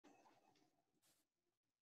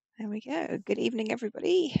There we go. Good evening,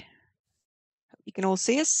 everybody. Hope you can all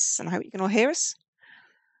see us and I hope you can all hear us.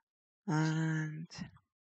 And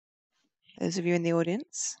those of you in the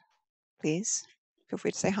audience, please feel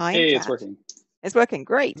free to say hi. Hey, it's working. It's working.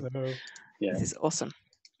 Great. Hello. Yeah. This is awesome.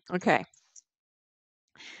 Okay.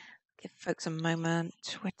 Give folks a moment.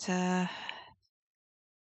 Twitter.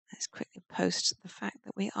 Let's quickly post the fact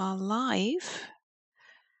that we are live.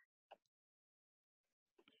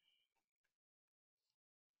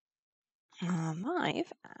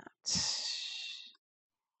 Live at...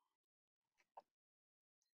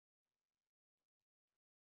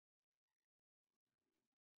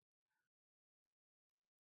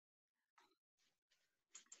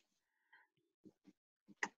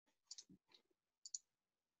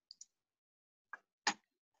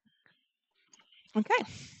 Okay.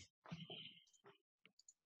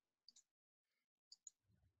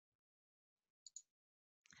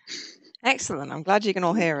 Excellent. I'm glad you can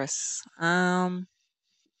all hear us. All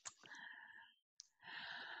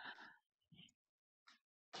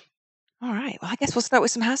right. Well, I guess we'll start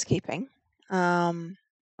with some housekeeping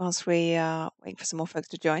whilst we wait for some more folks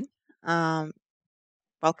to join.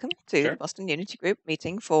 Welcome to the Boston Unity Group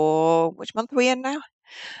meeting for which month are we in now?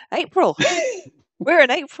 April. We're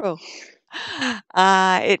in April.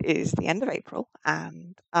 It is the end of April,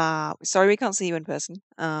 and sorry we can't see you in person,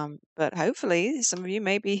 but hopefully some of you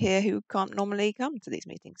may be here who can't normally come to these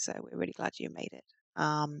meetings, so we're really glad you made it.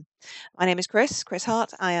 My name is Chris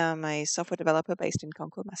Hart. I am a software developer based in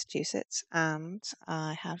Concord, Massachusetts, and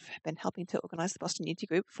I have been helping to organize the Boston Unity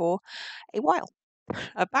Group for a while,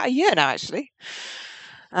 about a year now, actually.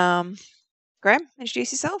 Graham,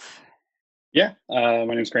 introduce yourself. Yeah, my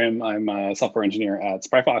name is Graham. I'm a software engineer at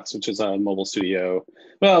Spryfox, which is a mobile studio.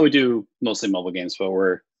 Well, we do mostly mobile games, but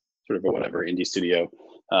we're sort of a whatever indie studio.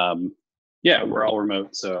 Yeah, we're all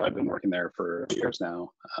remote, so I've been working there for years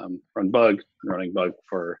now. Running Bug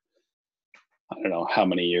for I don't know how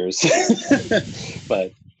many years,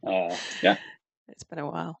 but yeah. It's been a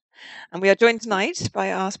while. And we are joined tonight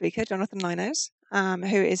by our speaker, Jonathan Linowes,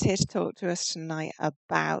 who is here to talk to us tonight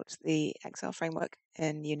about the XR framework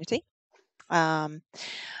in Unity. I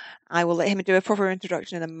will let him do a proper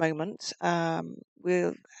introduction in a moment.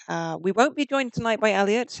 We won't be joined tonight by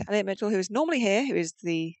Elliot Mitchell, who is normally here, who is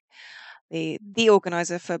the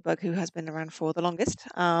organizer for Bug, who has been around for the longest.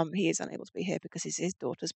 He is unable to be here because it's his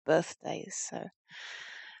daughter's birthday. So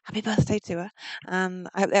happy birthday to her. And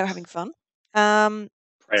I hope they're having fun.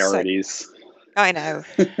 Priorities. So, I know.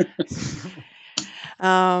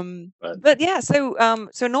 But yeah, so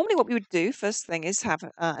normally what we would do first thing is have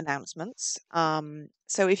announcements.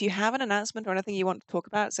 So if you have an announcement or anything you want to talk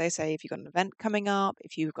about, say if you've got an event coming up,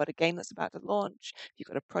 if you've got a game that's about to launch, if you've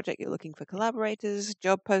got a project you're looking for collaborators,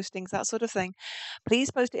 job postings, that sort of thing,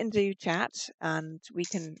 please post it into chat and we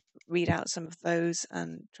can read out some of those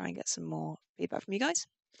and try and get some more feedback from you guys.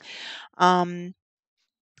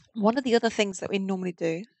 One of the other things that we normally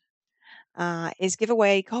do is give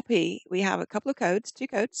away a copy. We have a couple of codes, 2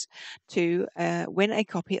 codes, to win a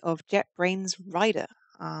copy of JetBrains Rider,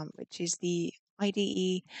 which is the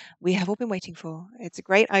IDE we have all been waiting for. It's a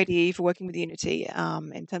great IDE for working with Unity.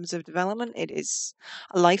 In terms of development, it is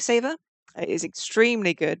a lifesaver. It is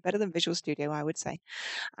extremely good, better than Visual Studio, I would say.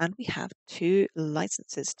 And we have 2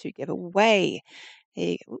 licenses to give away.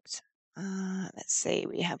 Oops. Let's see.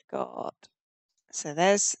 We have got... So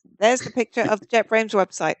there's the picture of the JetBrains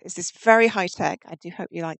website. It's this very high tech. I do hope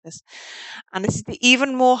you like this. And this is the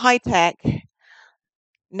even more high tech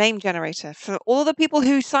name generator for all the people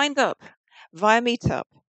who signed up via Meetup.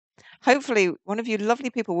 Hopefully, one of you lovely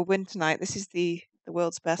people will win tonight. This is the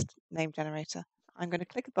world's best name generator. I'm going to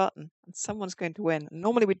click a button and someone's going to win.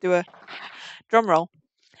 Normally we'd do a drum roll.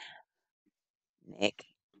 Nick,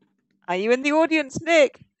 are you in the audience,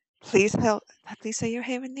 Nick? Please help. Please say you're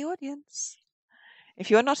here in the audience. If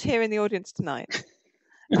you're not here in the audience tonight,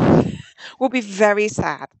 we'll be very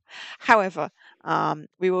sad. However,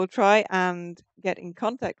 we will try and get in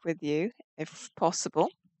contact with you if possible.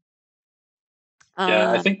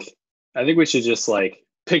 Yeah, I think we should just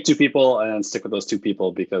pick 2 people and stick with those 2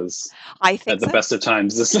 people because I think at the best of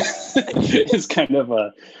times this is kind of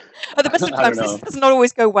a. At the best of times, this does not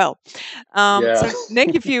always go well. Yeah. So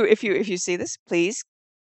Nick, if you see this, please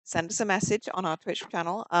send us a message on our Twitch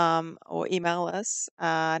channel or email us,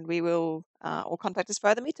 and we will or contact us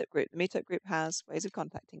via the Meetup group. The Meetup group has ways of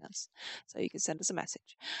contacting us, so you can send us a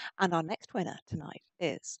message. And our next winner tonight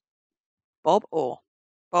is Bob Orr.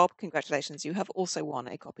 Bob, congratulations! You have also won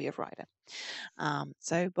a copy of Rider.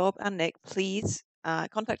 So Bob and Nick, please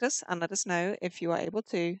contact us and let us know if you are able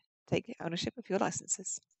to take ownership of your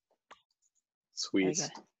licenses. Sweet.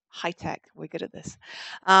 high tech. We're good at this.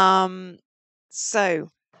 So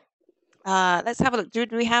let's have a look. Do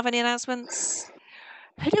we have any announcements?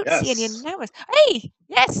 I don't see any Yes. announcements. Hey,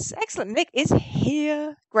 yes, excellent. Nick is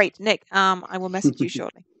here. Great, Nick. I will message you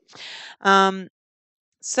shortly.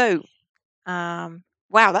 So,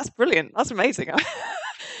 wow, that's brilliant. That's amazing.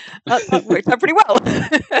 that worked out pretty well.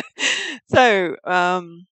 So,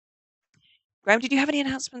 Graham, did you have any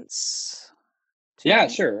announcements to Yeah,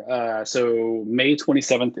 make? sure. So May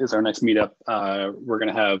 27th is our next meetup. We're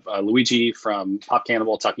going to have Luigi from Pop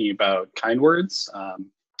Cannibal talking about kind words,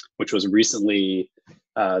 which was recently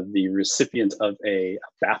the recipient of a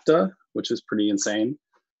BAFTA, which is pretty insane.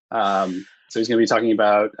 So he's going to be talking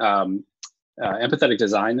about empathetic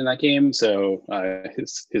design in that game. So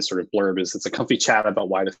his sort of blurb is, it's a comfy chat about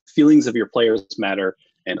why the feelings of your players matter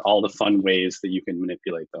and all the fun ways that you can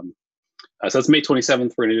manipulate them. So it's May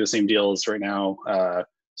 27th. We're going to do the same deals right now.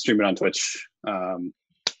 Stream it on Twitch.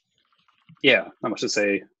 Yeah, not much to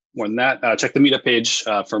say more than that. Check the meetup page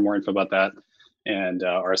for more info about that and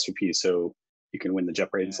RSVP so you can win the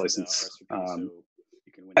JetBrains license.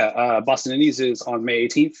 Boston Indies is on May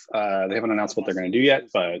 18th. They haven't announced what they're going to do yet,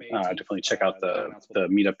 but definitely check out the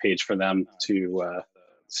meetup page for them to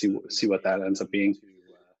see what that ends up being.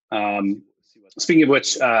 Speaking of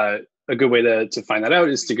which, a good way to find that out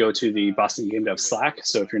is to go to the Boston Game Dev Slack.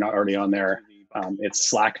 So if you're not already on there, it's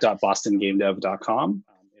slack.bostongamedev.com.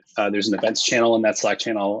 There's an events channel in that Slack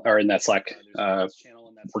channel, or in that Slack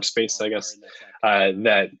workspace, I guess,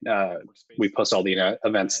 that we post all the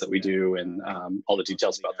events that we do and all the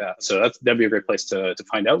details about that. So that'd be a great place to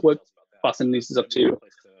find out what Boston News is up to.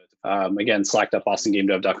 Again,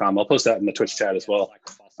 slack.bostongamedev.com. I'll post that in the Twitch chat as well.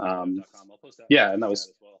 Yeah, and that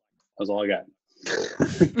was all I got.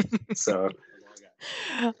 So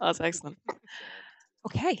That's excellent.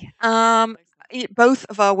 Okay. Both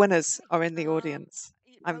of our winners are in the audience.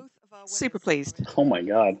 I'm super pleased. Oh my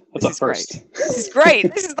God, that's a first. Great. This is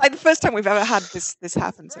great. This is like the first time we've ever had this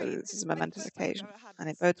happen. So this is a momentous occasion, and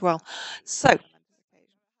it bodes well. So,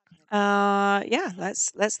 yeah,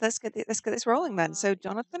 let's get this rolling then. So,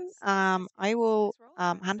 Jonathan, I will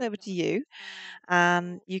hand over to you,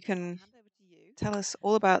 and you can tell us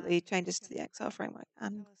all about the changes to the XR framework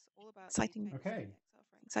and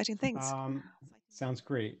exciting things. Sounds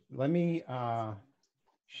great. Let me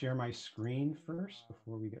share my screen first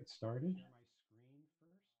before we get started.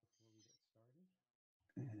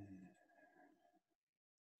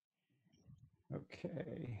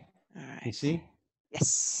 Okay. All right. You see?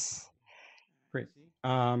 Yes. Great.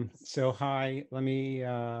 So hi, let me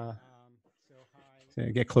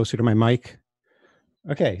get closer to my mic.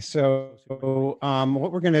 Okay, so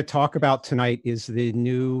what we're going to talk about tonight is the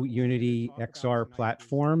new Unity XR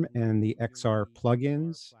platform and the XR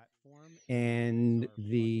plugins and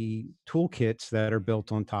the toolkits that are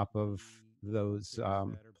built on top of those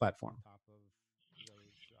platform.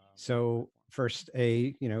 So first,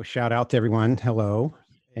 a shout out to everyone. Hello,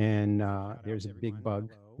 and there's a big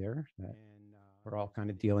bug there that we're all kind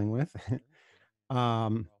of dealing with.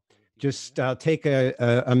 Just take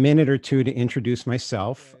a minute or two to introduce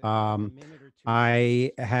myself.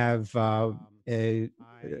 I have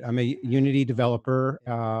I'm a Unity developer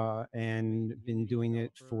and been doing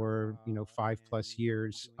it for 5+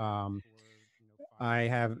 years. I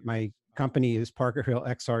have my company is Parkerhill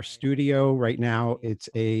XR Studio. Right now, it's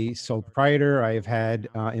a sole proprietor. I have had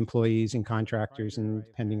employees and contractors, and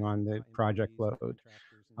depending on the project load.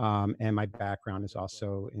 And my background is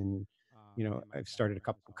also in, I've started a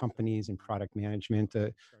couple of companies in product management.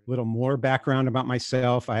 A little more background about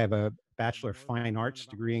myself. I have a Bachelor of Fine Arts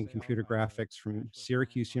degree in computer graphics from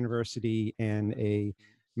Syracuse University and a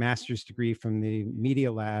master's degree from the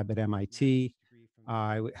Media Lab at MIT.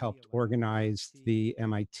 I helped organize the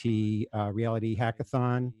MIT Reality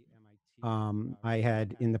Hackathon. I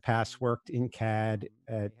had in the past worked in CAD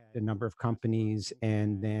at a number of companies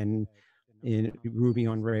and then in Ruby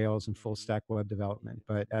on Rails and full stack web development.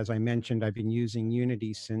 But as I mentioned, I've been using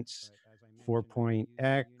Unity since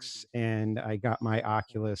 4.x, and I got my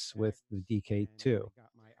Oculus with the DK2.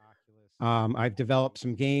 I've developed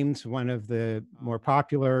some games. One of the more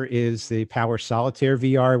popular is the Power Solitaire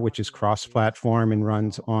VR, which is cross-platform and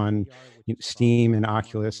runs on Steam and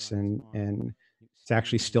Oculus, and it's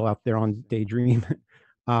actually still out there on Daydream.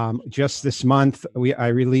 Just this month, I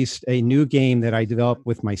released a new game that I developed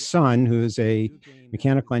with my son, who's a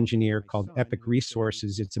mechanical engineer, called Epic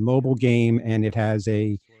Resources. It's a mobile game, and it has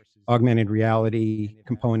a augmented reality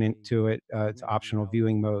component to it. It's optional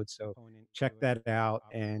viewing mode. So check that out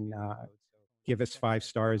and give us 5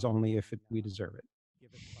 stars only if we deserve it.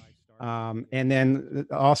 And then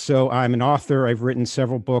also, I'm an author. I've written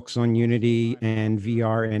several books on Unity and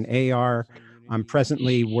VR and AR. I'm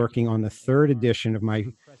presently working on the third edition of my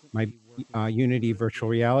Unity virtual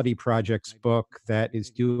reality projects book that is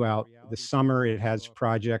due out this summer. It has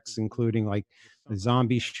projects including like a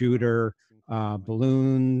zombie shooter,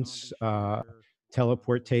 balloons,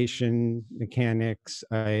 teleportation mechanics,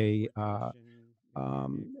 like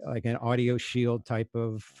an audio shield type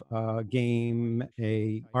of game,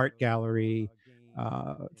 a art gallery,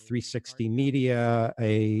 360 media,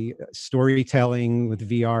 a storytelling with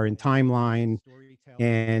VR and timeline,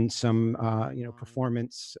 and some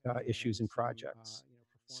performance issues and projects.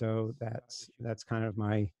 So that's kind of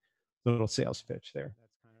my little sales pitch there.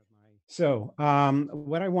 So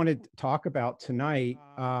what I wanted to talk about tonight,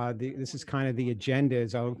 this is kind of the agenda,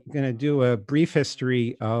 is I'm going to do a brief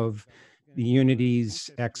history of the Unity's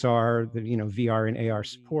XR, the VR and AR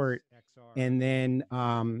support, and then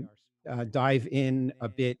dive in a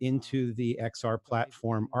bit into the XR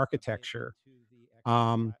platform architecture.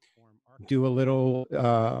 Do a little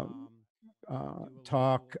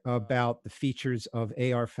talk about the features of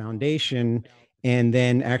AR Foundation, and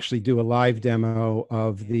then actually do a live demo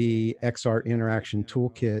of the XR Interaction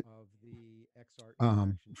Toolkit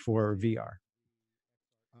for VR.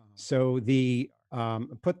 So the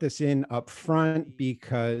put this in up front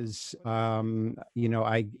because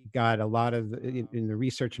I got a lot of in the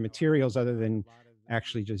research materials, other than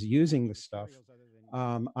actually just using the stuff.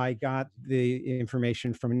 I got the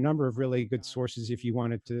information from a number of really good sources. If you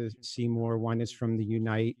wanted to see more, one is from the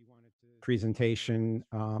Unite presentation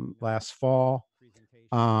last fall.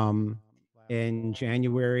 In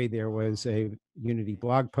January, there was a Unity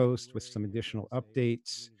blog post with some additional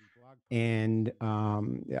updates, and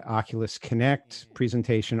the Oculus Connect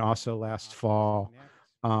presentation also last fall.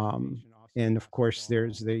 And of course,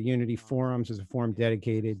 there's the Unity forums. There's a forum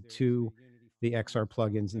dedicated to the XR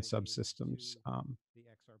plugins and subsystems.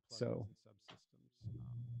 So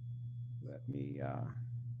let me,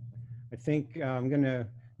 I think I'm going to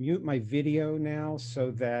mute my video now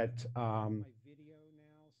so that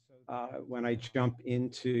when I jump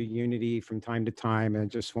into Unity from time to time, I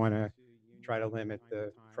just want to try to limit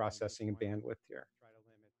the processing and bandwidth here.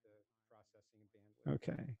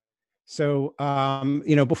 Okay. So,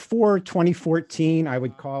 before 2014, I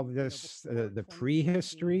would call this the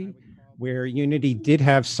prehistory, where Unity did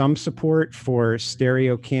have some support for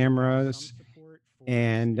stereo cameras.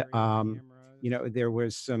 And, there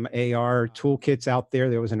was some AR toolkits out there.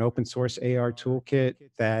 There was an open source AR toolkit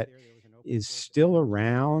that is still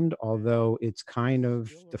around, although it's kind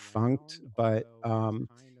of defunct, but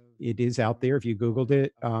it is out there if you Googled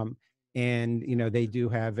it. And they do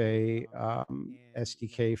have a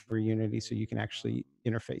SDK for Unity, so you can actually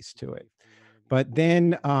interface to it. But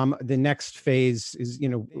then the next phase is,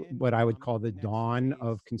 what I would call the dawn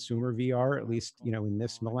of consumer VR, at least, in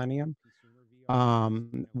this millennium,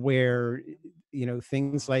 where,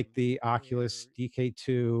 things like the Oculus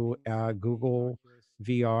DK2, Google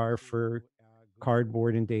VR for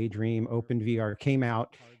Cardboard and Daydream, OpenVR came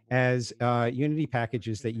out as Unity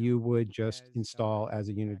packages that you would just install as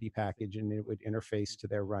a Unity package, and it would interface to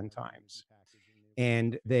their runtimes.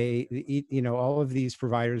 And all of these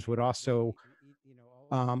providers would also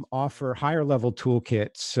offer higher level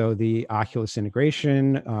toolkits. So the Oculus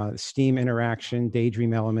integration, Steam interaction,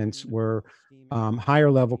 Daydream elements were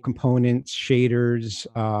higher level components, shaders,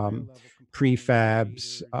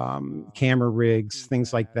 prefabs, camera rigs,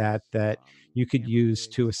 things like that, that you could use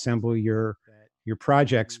to assemble your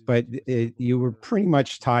projects. But you were pretty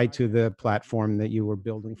much tied to the platform that you were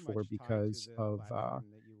building for, because of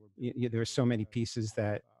there were so many pieces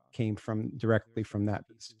that came from directly from that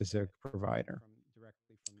specific provider.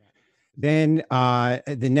 Then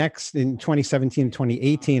the next, in 2017 and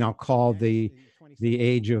 2018, I'll call the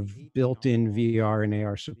age of built-in VR and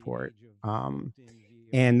AR support.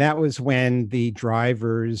 And that was when the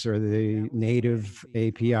drivers or the native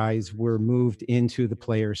APIs were moved into the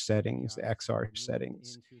player settings, the XR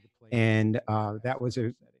settings. And that was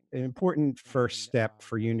an important first step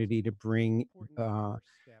for Unity to bring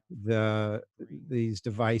these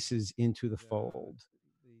devices into the fold.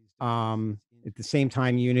 At the same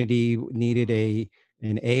time, Unity needed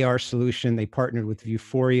an AR solution. They partnered with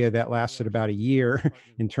Vuforia. That lasted about a year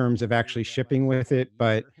in terms of actually shipping with it.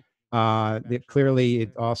 But clearly,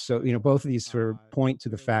 it also, both of these sort of point to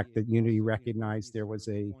the fact that Unity recognized there was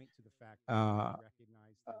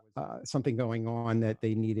something going on that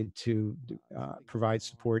they needed to provide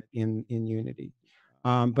support in Unity.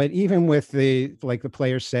 But even with the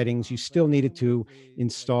player settings, you still needed to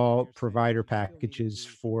install provider packages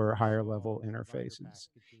for higher level interfaces.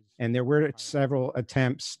 And there were several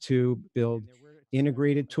attempts to build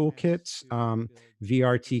integrated toolkits.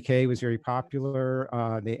 VRTK was very popular.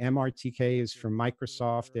 The MRTK is from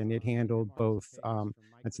Microsoft, and it handled both.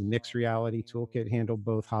 That's the mixed reality toolkit, handled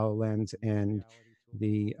both HoloLens and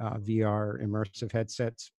the VR immersive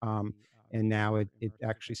headsets. And now it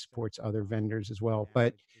actually supports other vendors as well.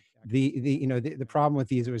 But the problem with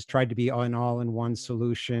these was tried to be an all-in-one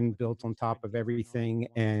solution built on top of everything,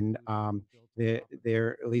 and at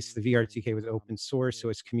least the VRTK was open source, so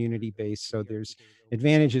it's community based. So there's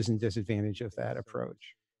advantages and disadvantages of that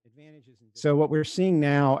approach. So what we're seeing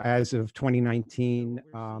now as of 2019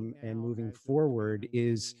 and moving forward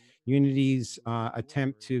is Unity's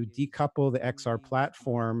attempt to decouple the XR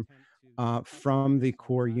platform from the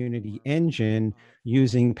core Unity engine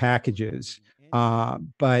using packages.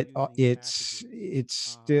 But it's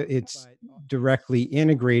directly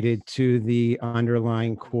integrated to the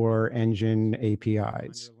underlying core engine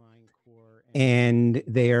APIs. And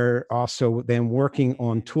they are also then working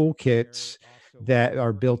on toolkits that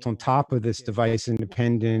are built on top of this device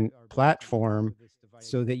independent platform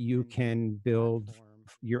so that you can build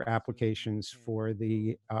your applications for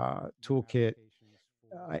the toolkit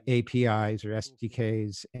APIs or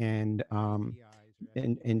SDKs, and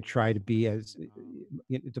try to be as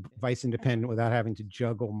device independent without having to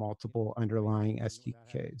juggle multiple underlying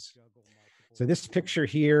SDKs. So this picture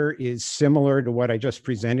here is similar to what I just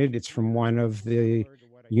presented. It's from one of the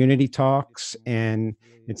Unity talks, and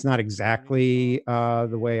it's not exactly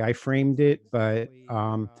the way I framed it, but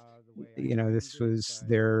this was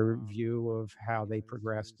their view of how they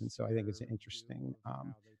progressed, and so I think it's interesting.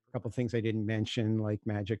 A couple of things I didn't mention, like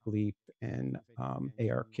Magic Leap and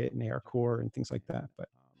ARKit and AR Core and things like that, but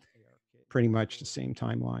pretty much the same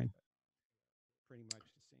timeline.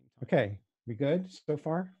 Okay, we good so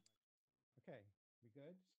far?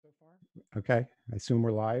 Okay, I assume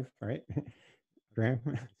we're live, right? Graham?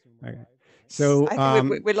 Okay. So I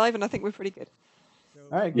think we're live, and I think we're pretty good.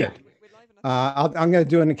 All right, good. I'm going to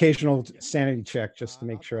do an occasional sanity check just to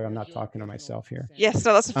make sure I'm not talking to myself here. Yes,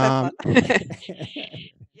 no, that's a fair part.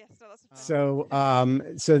 So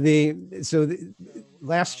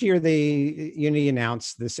last year Unity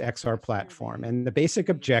announced this XR platform, and the basic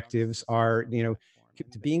objectives are,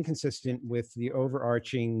 to being consistent with the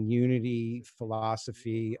overarching Unity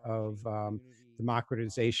philosophy of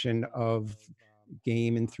democratization of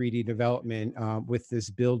game and 3D development with this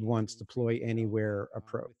build once, deploy anywhere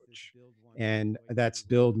approach. And that's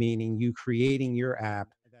build meaning you creating your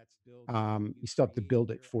app. You still have to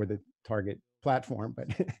build it for the target platform, but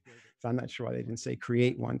so I'm not sure why they didn't say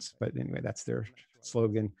create once, but anyway, that's their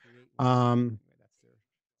slogan. And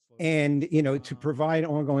to provide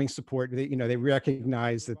ongoing support, they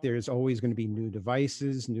recognize that there's always going to be new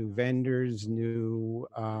devices, new vendors, new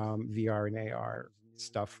VR and AR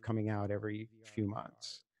stuff coming out every few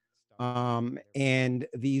months. And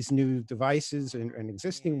these new devices and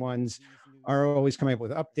existing ones are always coming up with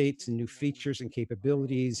updates and new features and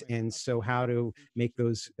capabilities. And so how to make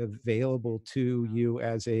those available to you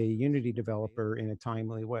as a Unity developer in a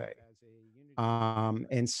timely way.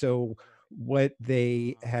 And so what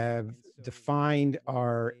they have defined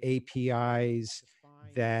are APIs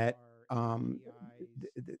that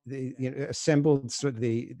assembled sort of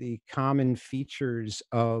the common features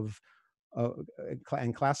of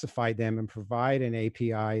and classify them and provide an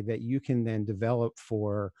API that you can then develop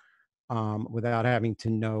for without having to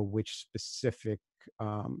know which specific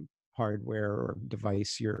hardware or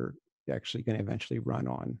device you're actually going to eventually run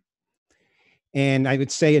on. And I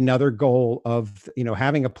would say another goal of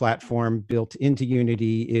having a platform built into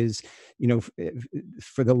Unity is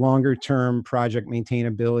for the longer term project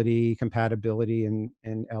maintainability, compatibility, and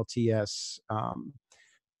LTS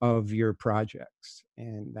of your projects.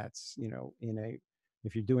 And that's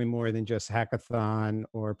if you're doing more than just hackathon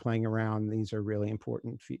or playing around, these are really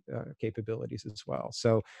important capabilities as well.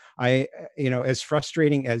 So as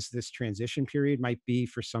frustrating as this transition period might be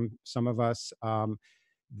for some of us,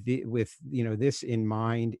 with this in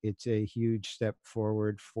mind, it's a huge step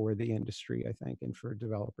forward for the industry, I think, and for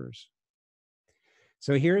developers.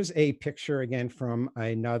 So here's a picture again from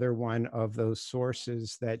another one of those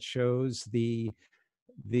sources that shows the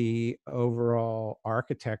overall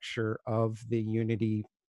architecture of the Unity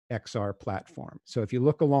XR platform. So if you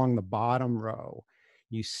look along the bottom row,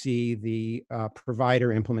 you see the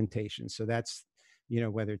provider implementation. So that's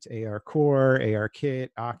whether it's AR Core, ARKit,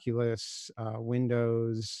 Oculus,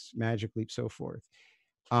 Windows, Magic Leap, so forth.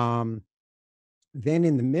 Then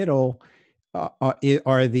in the middle,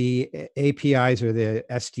 are the APIs or the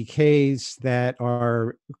SDKs that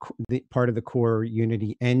are part of the core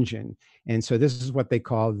Unity engine. And so this is what they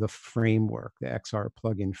call the framework, the XR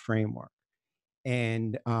plugin framework.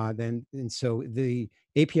 And so the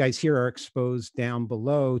APIs here are exposed down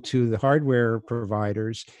below to the hardware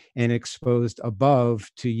providers and exposed above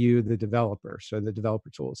to you, the developer, so the developer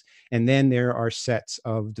tools. And then there are sets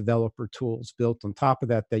of developer tools built on top of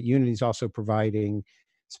that Unity is also providing,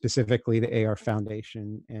 specifically the AR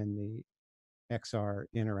Foundation and the XR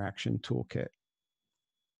Interaction Toolkit.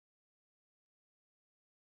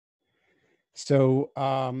 So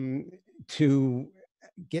to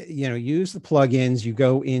use the plugins, you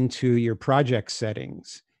go into your project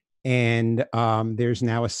settings, and there's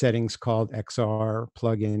now a settings called XR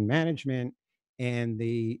plugin management, and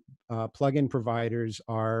the plugin providers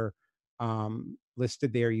are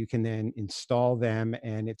listed there. You can then install them,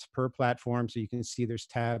 and it's per platform, so you can see there's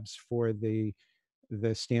tabs for the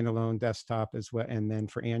standalone desktop as well, and then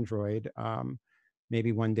for Android.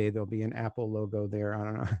 Maybe one day there'll be an Apple logo there. I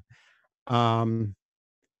don't know.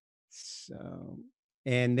 So,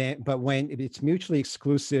 and then, but when it's mutually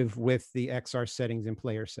exclusive with the XR settings and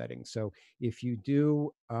player settings. So if you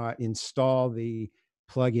do install the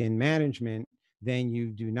plugin management, then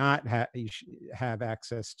you do not have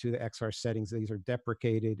access to the XR settings. These are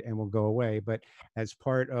deprecated and will go away. But as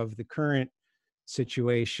part of the current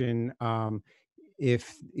situation,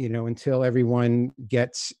 if, until everyone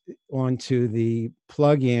gets onto the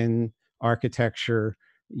plugin architecture,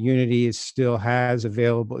 Unity still has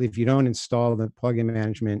available. If you don't install the plugin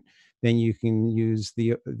management, then you can use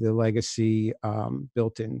the legacy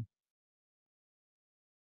built-in.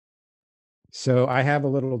 So I have a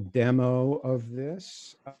little demo of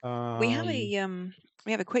this. We have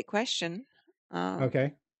a quick question.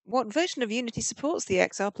 Okay. What version of Unity supports the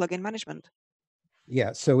XR plugin management?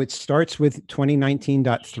 Yeah, so it starts with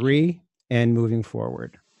 2019.3 and moving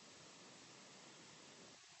forward.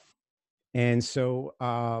 And so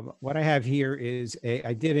what I have here is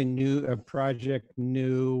I did a project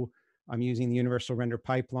new. I'm using the universal render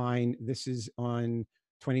pipeline. This is on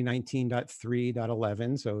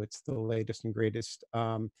 2019.3.11, so it's the latest and greatest.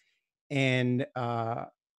 And I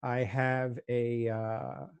have let's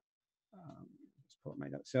pull up my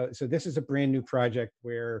notes. So this is a brand new project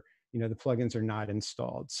where the plugins are not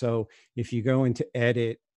installed. So if you go into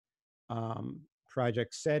edit,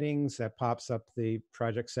 project settings, that pops up the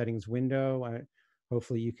project settings window.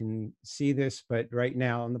 Hopefully you can see this, but right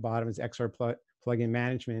now on the bottom is XR plugin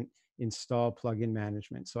management, install plugin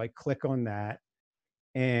management. So I click on that,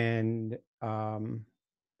 and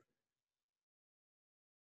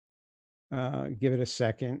give it a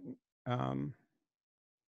second.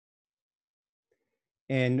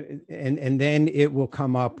 And then it will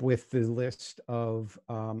come up with the list of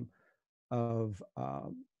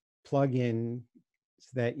plugins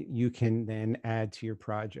that you can then add to your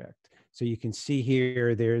project. So you can see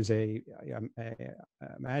here, there's a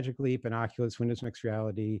Magic Leap, an Oculus, Windows Mixed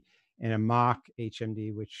Reality, and a mock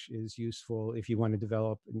HMD, which is useful if you want to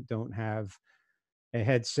develop and don't have a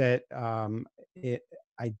headset. I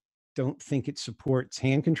don't think it supports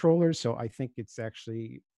hand controllers, so I think it's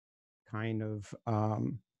actually kind of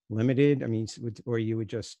limited. I mean, or you would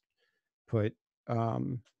just put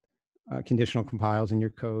conditional compiles in your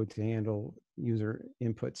code to handle user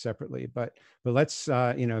input separately. But let's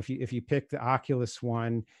if you pick the Oculus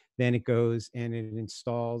one, then it goes and it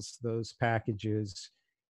installs those packages.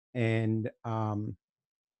 And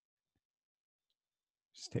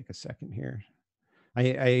just take a second here.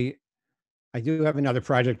 I do have another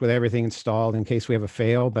project with everything installed in case we have a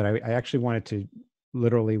fail, but I actually wanted to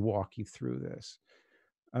literally walk you through this.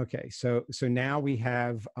 Okay, so now we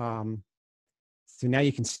have so now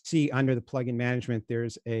you can see under the plugin management,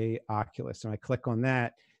 there's a Oculus, and I click on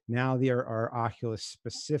that. Now there are Oculus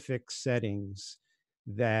specific settings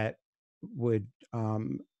that would,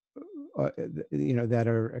 that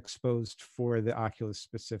are exposed for the Oculus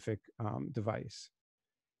specific device.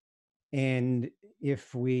 And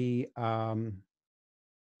if we open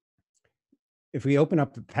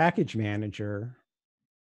up the package manager,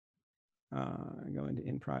 go into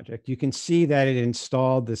in project, you can see that it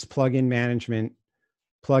installed this plugin management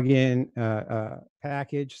plugin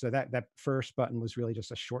package. So that first button was really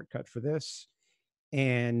just a shortcut for this.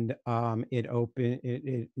 And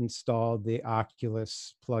it installed the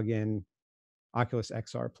Oculus plugin, Oculus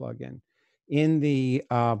XR plugin. In the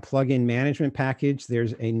plugin management package,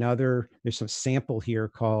 there's some sample here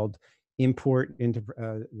called import into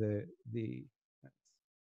the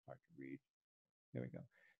hard to read. There we go.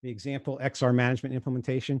 The example XR management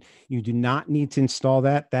implementation. You do not need to install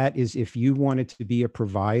that. That is if you wanted to be a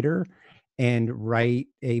provider and write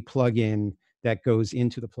a plugin that goes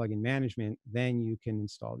into the plugin management, then you can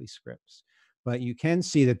install these scripts. But you can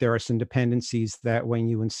see that there are some dependencies that when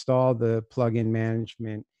you install the plugin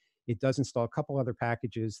management, it does install a couple other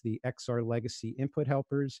packages, the XR legacy input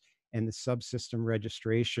helpers and the subsystem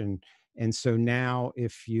registration. And so now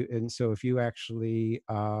if you actually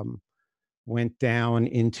went down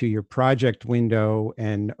into your project window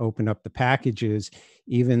and open up the packages,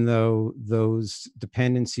 even though those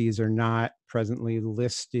dependencies are not presently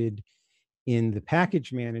listed in the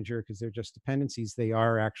package manager because they're just dependencies, they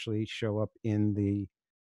are actually show up in the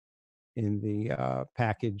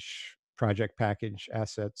project package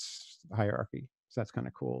assets hierarchy. So that's kind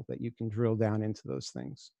of cool that you can drill down into those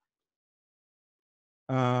things.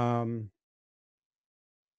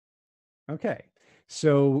 Okay.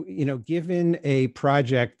 So, given a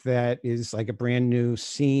project that is like a brand new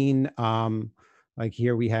scene, like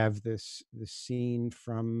here we have the scene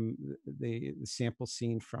from the sample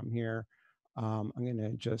scene from here. I'm going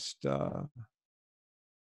to just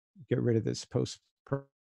get rid of this post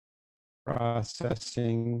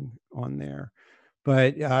processing on there.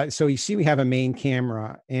 But so you see we have a main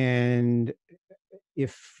camera, and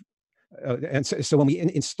so when we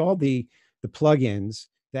install the plugins,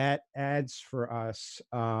 that adds for us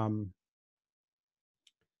a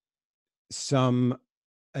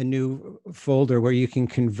new folder where you can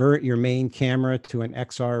convert your main camera to an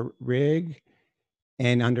XR rig,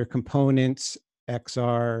 and under components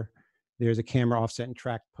XR, there's a camera offset and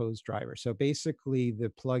track pose driver. So basically the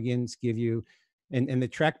plugins give you, and the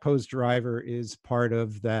track pose driver is part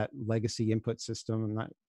of that legacy input system. I'm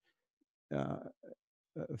not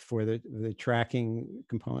for the tracking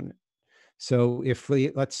component. So if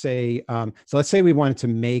let's say we wanted to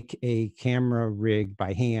make a camera rig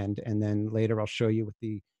by hand, and then later I'll show you with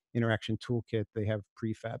the interaction toolkit, they have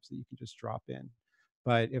prefabs that you can just drop in.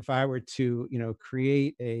 But if I were to,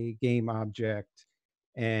 create a game object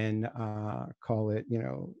and call it,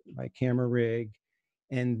 my camera rig,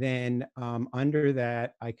 and then under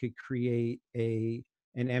that I could create an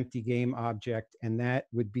empty game object, and that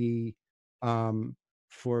would be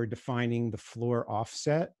for defining the floor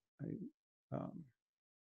offset. Um,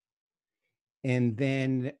 and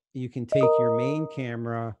then you can take your main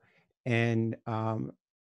camera and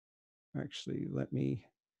actually let me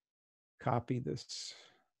copy this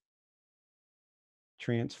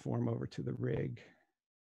transform over to the rig.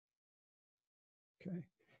 Okay.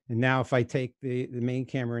 And now if I take the main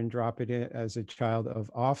camera and drop it in as a child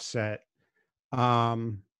of offset,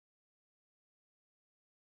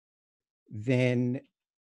 then,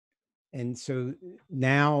 and so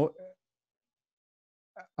now,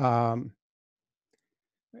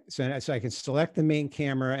 so I can select the main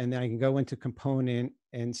camera, and then I can go into component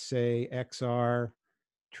and say XR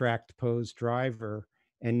tracked pose driver.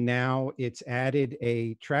 And now it's added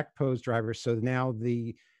a track pose driver. So now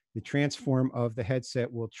the transform of the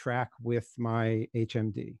headset will track with my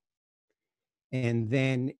HMD. And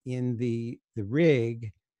then in the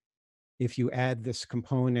rig, if you add this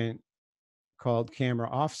component called camera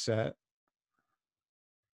offset,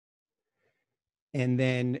 and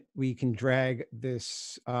then we can drag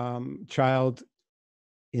this child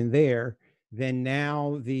in there, then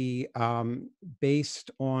now the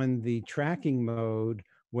based on the tracking mode,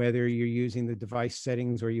 whether you're using the device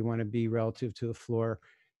settings or you want to be relative to the floor,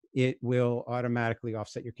 it will automatically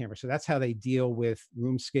offset your camera. So that's how they deal with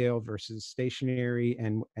room scale versus stationary,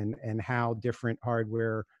 and how different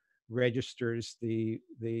hardware registers the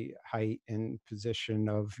height and position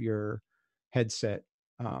of your headset.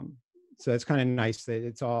 So it's kind of nice that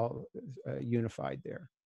it's all unified there.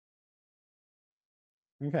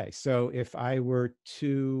 Okay, so if I were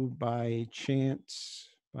to, by chance,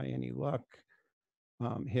 by any luck,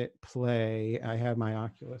 hit play, I have my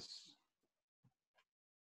Oculus.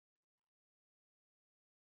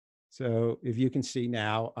 So if you can see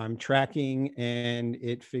now, I'm tracking and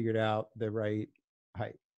it figured out the right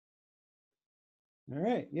height. All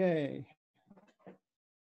right, yay.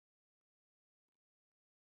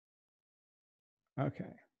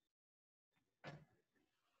 Okay.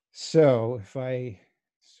 So if I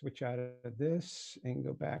switch out of this and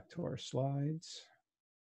go back to our slides.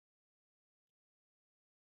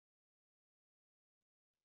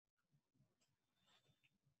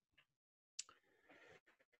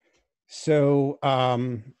 So,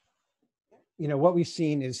 what we've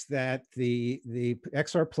seen is that the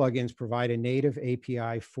XR plugins provide a native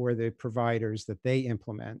API for the providers that they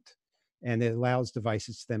implement, and it allows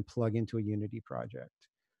devices to then plug into a Unity project.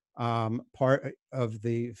 Part of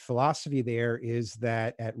the philosophy there is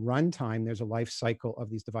that at runtime, there's a life cycle of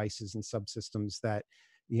these devices and subsystems that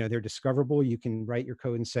they're discoverable. You can write your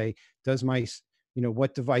code and say, does my,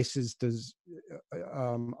 what devices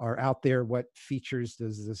are out there? What features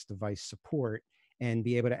does this device support? And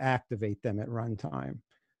be able to activate them at runtime.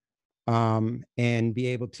 And be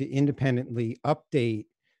able to independently update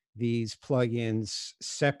these plugins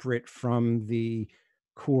separate from the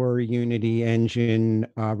core Unity engine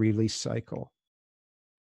release cycle.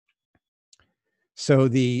 So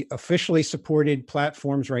the officially supported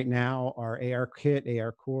platforms right now are ARKit,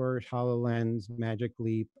 ARCore, HoloLens, Magic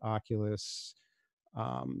Leap, Oculus,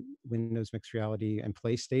 Windows Mixed Reality, and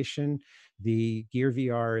PlayStation. The Gear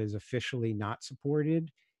VR is officially not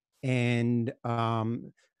supported. And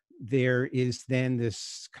there is then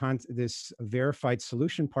this verified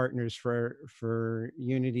solution partners for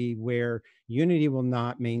Unity, where Unity will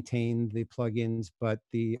not maintain the plugins, but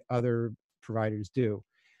the other providers do.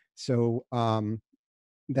 So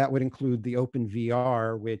that would include the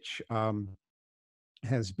OpenVR, which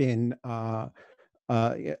has been a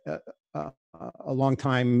long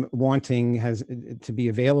time wanting to be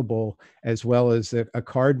available, as well as a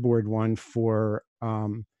cardboard one from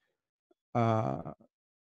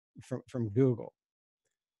Google.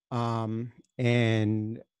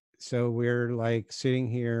 And so we're like sitting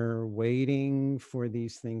here waiting for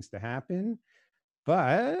these things to happen.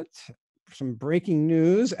 But some breaking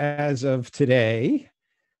news as of today,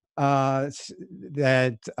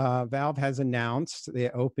 that Valve has announced the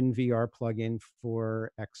OpenVR plugin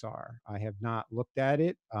for XR. I have not looked at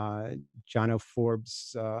it. John O.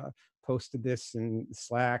 Forbes posted this in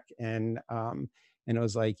Slack, and I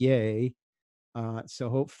was like, yay. So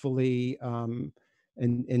hopefully, and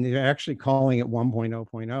they're actually calling it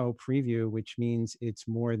 1.0.0 preview, which means it's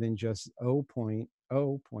more than just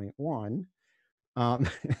 0.0.1.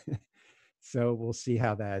 So we'll see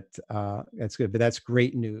how that's good, but that's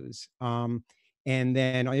great news. And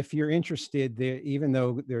then if you're interested, even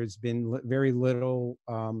though there's been very little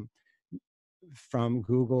from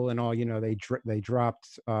Google and all, they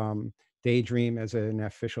dropped Daydream as an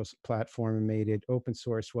official platform and made it open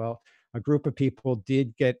source. Well, a group of people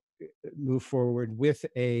did move forward with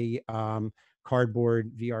a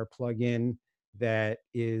cardboard VR plugin that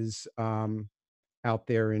is out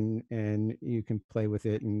there, and you can play with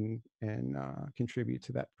it and contribute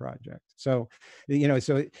to that project. So,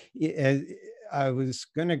 I was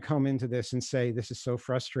going to come into this and say, this is so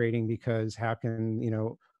frustrating because how can,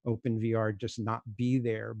 OpenVR just not be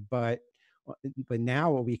there? But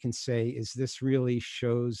now what we can say is this really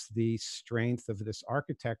shows the strength of this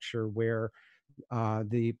architecture, where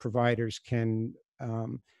the providers can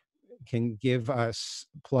give us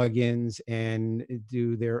plugins and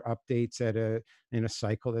do their updates in a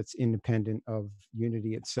cycle that's independent of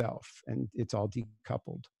Unity itself, and it's all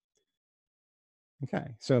decoupled.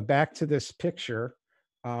 Okay, so back to this picture.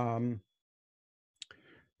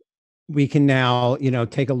 We can now,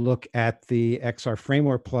 take a look at the XR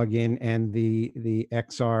Framework plugin and the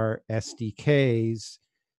XR SDKs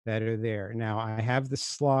that are there. Now, I have the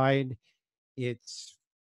slide. It's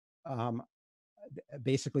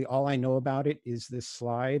basically all I know about it is this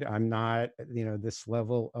slide. I'm not, this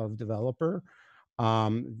level of developer,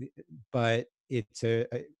 but it's a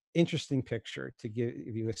interesting picture to give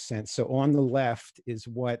you a sense. So on the left is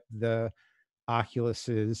what the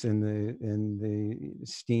Oculuses and the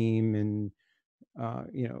Steam and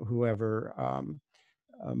whoever,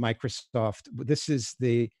 Microsoft. This is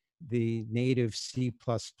the native C++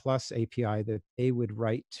 API that they would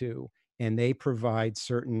write to, and they provide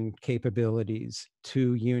certain capabilities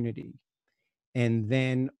to Unity. And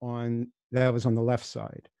then that was on the left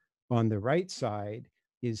side. On the right side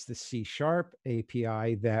is the C#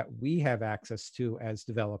 API that we have access to as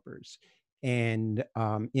developers. And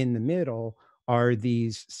in the middle are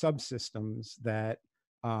these subsystems that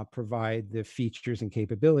provide the features and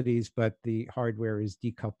capabilities, but the hardware is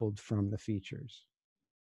decoupled from the features.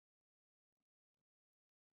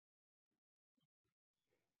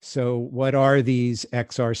 So what are these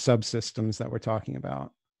XR subsystems that we're talking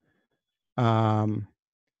about?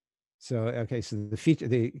 So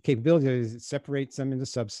the capability is it separates them into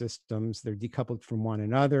subsystems. They're decoupled from one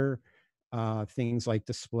another. Things like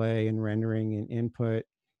display and rendering and input,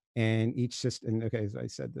 and each system. Okay, as I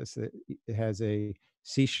said, it has a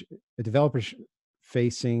developer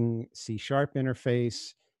facing C#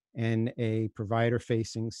 interface and a provider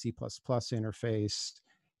facing C++ interface,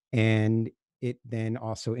 and it then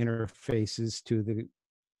also interfaces to the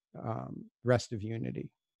rest of Unity.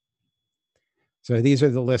 So these are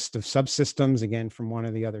the list of subsystems, again, from one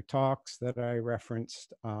of the other talks that I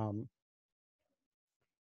referenced.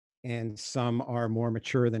 And some are more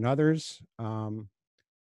mature than others.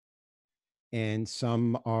 and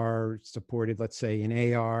some are supported, let's say,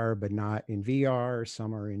 in AR, but not in VR.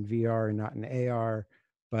 Some are in VR and not in AR,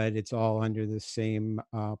 but it's all under the same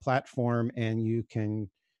platform, and you can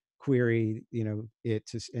query,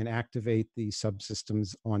 it and activate the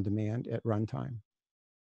subsystems on demand at runtime.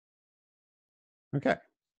 Okay,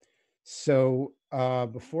 so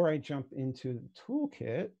before I jump into the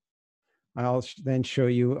toolkit, I'll then show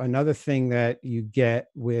you another thing that you get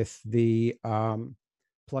with the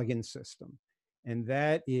plugin system. And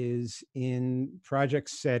that is in project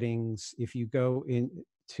settings. If you go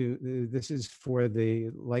into, this is for the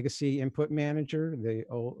legacy input manager, the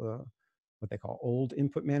old, what they call old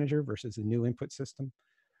input manager versus the new input system.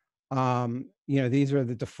 These are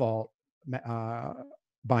the default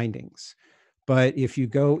bindings. But if you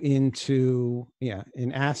go into,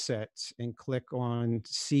 in assets and click on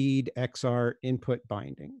seed XR input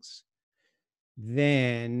bindings,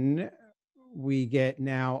 then we get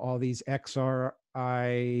now all these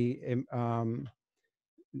XRI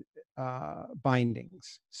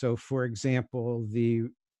bindings. So for example, the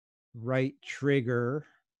right trigger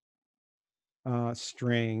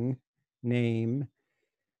string name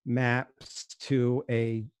maps to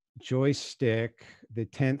a joystick, the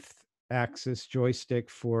 10th axis joystick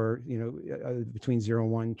for, between 0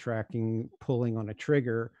 and 1 tracking, pulling on a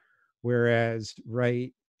trigger, whereas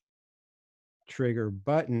right trigger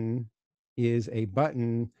button is a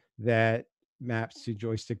button that maps to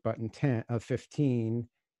joystick button 15.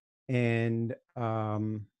 And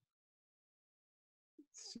let's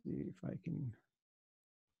see if I can,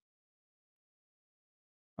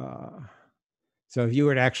 so if you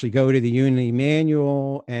were to actually go to the Unity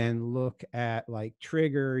manual and look at like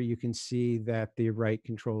trigger, you can see that the right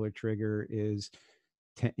controller trigger is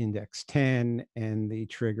index 10 and the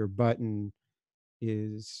trigger button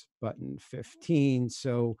is button 15.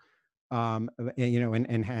 So, and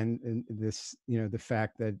this, the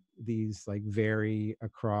fact that these like vary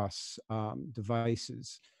across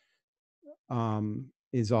devices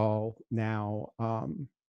is all now,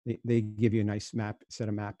 they give you a nice set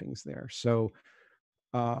of mappings there. So,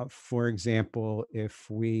 for example, if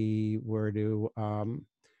we were to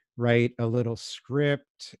write a little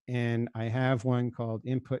script, and I have one called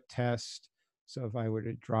input test. So if I were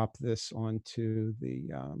to drop this onto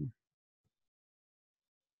the,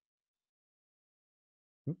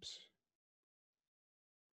 oops,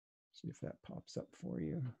 see if that pops up for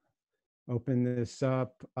you. Open this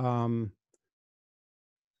up.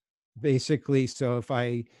 Basically, so if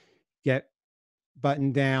I get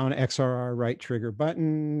button down, XRR right trigger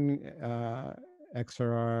button,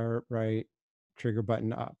 XRR right trigger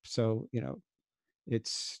button up. So,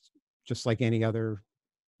 it's just like any other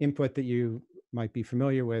input that you might be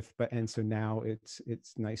familiar with, and so now it's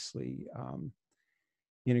nicely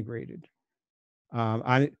integrated.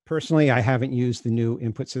 I personally, I haven't used the new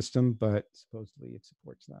input system, but supposedly it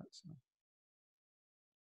supports that. So.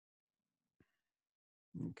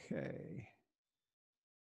 Okay.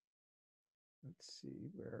 Let's see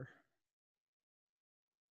where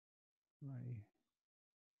oh,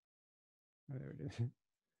 there it is.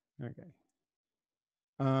 Okay.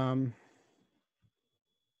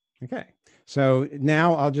 Okay, so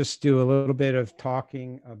now I'll just do a little bit of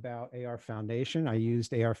talking about AR Foundation. I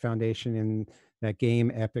used AR Foundation in that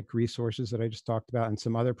game Epic Resources that I just talked about, and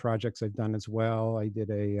some other projects I've done as well. I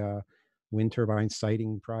did a wind turbine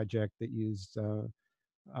siting project that used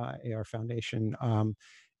AR Foundation.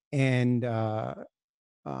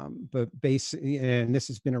 But basically, and this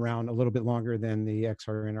has been around a little bit longer than the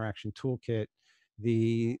XR Interaction Toolkit.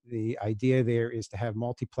 The idea there is to have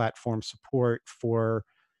multi-platform support for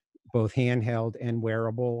both handheld and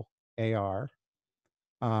wearable AR.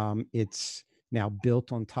 It's now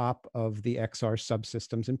built on top of the XR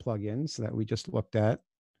subsystems and plugins that we just looked at.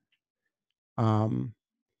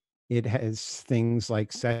 It has things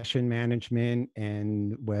like session management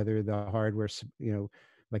and whether the hardware,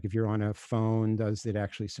 like if you're on a phone, does it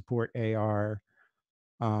actually support AR?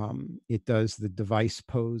 It does the device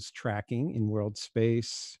pose tracking in world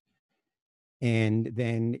space. And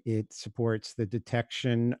then it supports the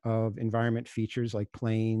detection of environment features like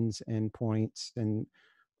planes and points and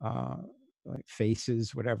like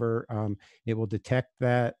faces, whatever. It will detect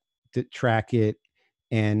that, track it,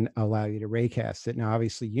 and allow you to raycast it. Now,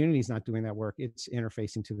 obviously, Unity's not doing that work. It's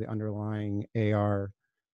interfacing to the underlying AR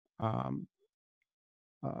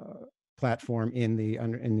platform in the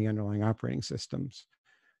underlying operating systems.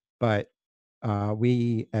 But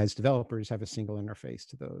we, as developers, have a single interface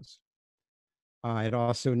to those. It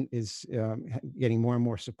also is getting more and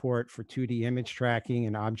more support for 2D image tracking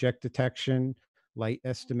and object detection, light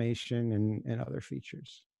estimation, and other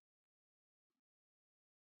features.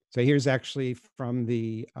 So here's actually from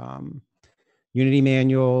the Unity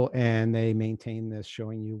manual, and they maintain this,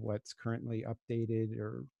 showing you what's currently updated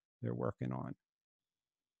or they're working on.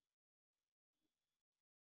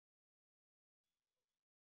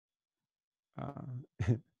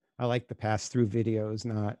 I like the pass-through videos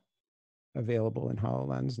not available in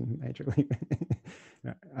HoloLens and Major League.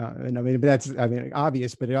 And I mean, that's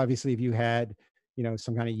obvious, but obviously if you had, you know,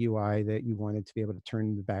 some kind of UI that you wanted to be able to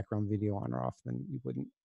turn the background video on or off, then you wouldn't,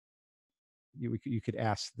 you could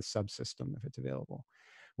ask the subsystem if it's available.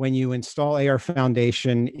 When you install AR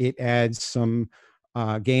Foundation, it adds some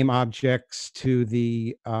game objects to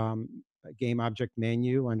the game object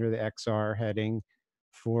menu under the XR heading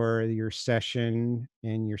for your session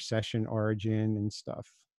and your session origin and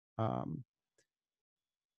stuff.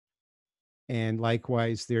 And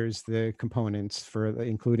likewise, there's the components for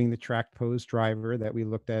including the track pose driver that we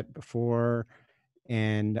looked at before,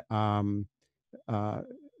 and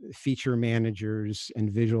feature managers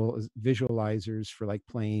and visualizers for like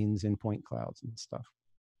planes and point clouds and stuff.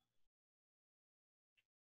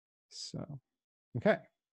 So, okay.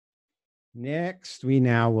 Next, we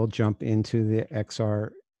now will jump into the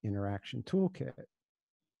XR Interaction Toolkit.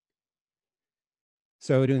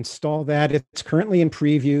 So to install that, it's currently in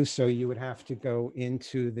preview. So you would have to go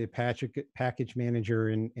into the package manager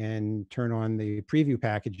and turn on the preview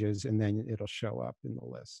packages, and then it'll show up in the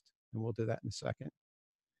list. And we'll do that in a second.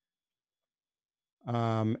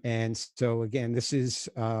 And so again, this is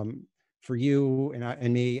for you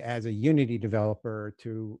and me as a Unity developer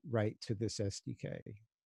to write to this SDK.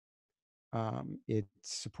 It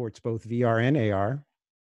supports both VR and AR.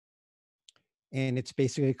 And it's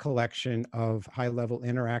basically a collection of high-level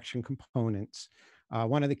interaction components.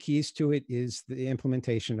 One of the keys to it is the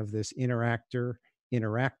implementation of this interactable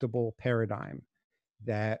paradigm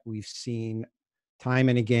that we've seen time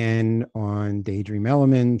and again on Daydream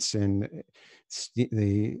Elements and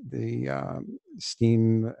the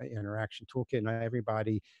Steam Interaction Toolkit, and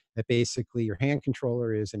everybody, that basically your hand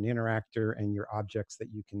controller is an interactor and your objects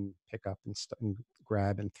that you can pick up and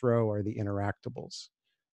grab and throw are the interactables.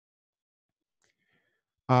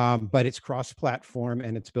 But it's cross-platform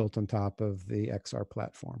and it's built on top of the XR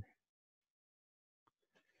platform.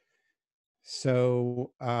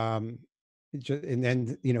 So, and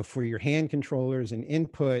then, you know, for your hand controllers and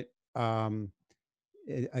input,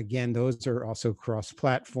 again, those are also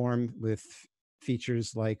cross-platform with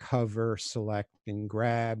features like hover, select, and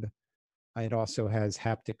grab. It also has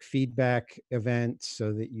haptic feedback events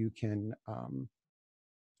so that you can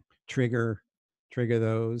trigger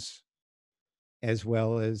those, as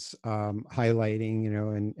well as highlighting, you know,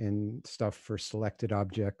 and stuff for selected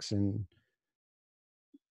objects and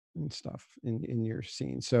stuff in your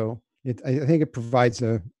scene. So I think it provides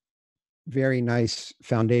a very nice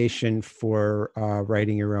foundation for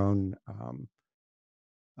writing your own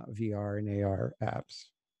VR and AR apps.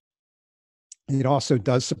 And it also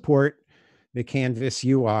does support the Canvas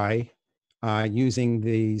UI using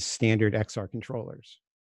the standard XR controllers,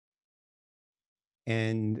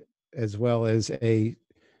 and as well as a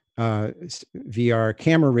VR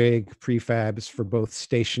camera rig prefabs for both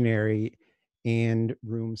stationary and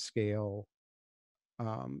room scale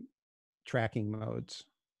tracking modes.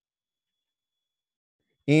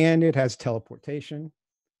 And it has teleportation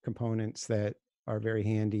components that are very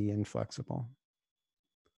handy and flexible.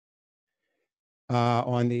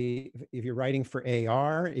 If you're writing for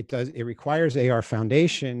AR, it requires AR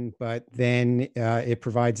Foundation, but then it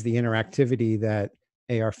provides the interactivity that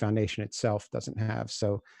AR Foundation itself doesn't have.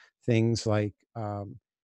 So things like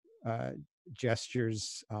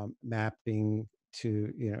gestures, mapping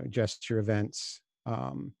to, you know, gesture events,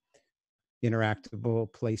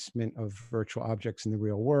 interactable placement of virtual objects in the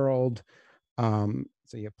real world.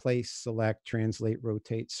 So you place, select, translate,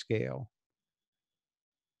 rotate, scale.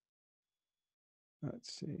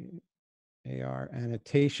 Let's see, AR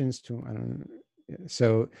annotations to, I don't know.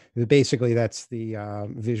 So basically that's the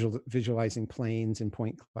visualizing planes and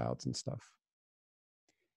point clouds and stuff.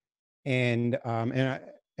 And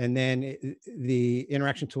then the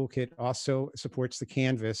Interaction Toolkit also supports the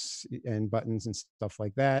canvas and buttons and stuff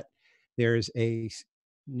like that. There's a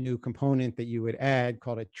new component that you would add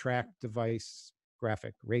called a track device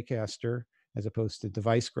graphic raycaster, as opposed to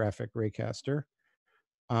device graphic raycaster.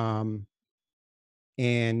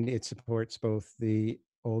 And it supports both the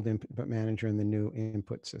old input manager and the new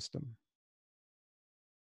input system.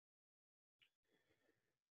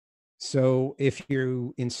 So if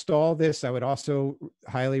you install this, I would also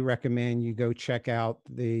highly recommend you go check out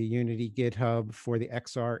the Unity GitHub for the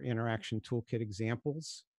XR Interaction Toolkit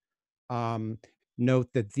examples. Note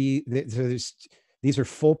that these are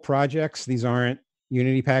full projects. These aren't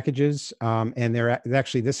Unity packages, and they're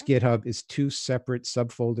actually, this GitHub is 2 separate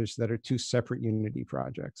subfolders that are 2 separate Unity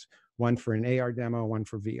projects, one for an AR demo, one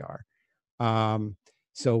for VR.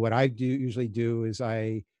 So what I usually do is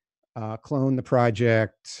I clone the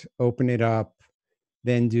project, open it up,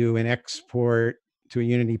 then do an export to a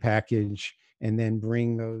Unity package, and then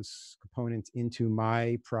bring those components into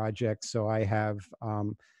my project. So I have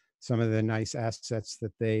some of the nice assets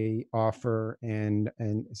that they offer and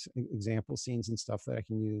example scenes and stuff that I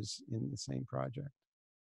can use in the same project.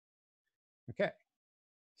 Okay,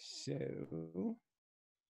 so let's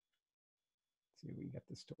see if we get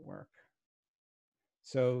this to work.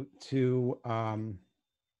 So to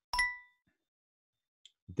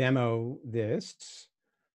demo this,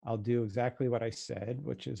 I'll do exactly what I said,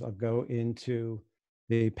 which is I'll go into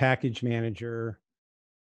the package manager,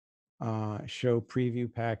 show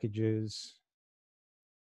preview packages.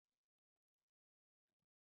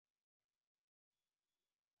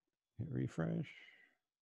 Hit refresh.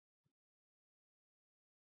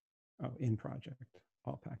 Oh, in project,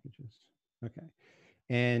 all packages. Okay.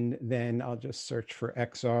 And then I'll just search for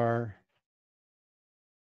XR.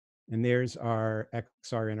 And there's our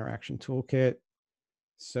XR interaction toolkit.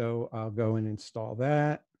 So I'll go and install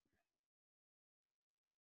that.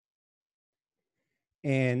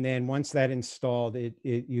 And then once that installed,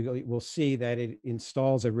 you will see that it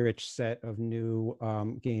installs a rich set of new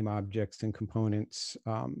game objects and components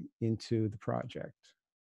into the project.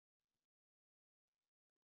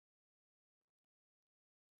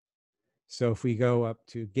 So if we go up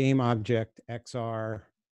to game object XR,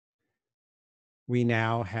 we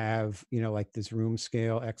now have, like this room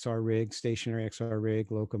scale XR rig, stationary XR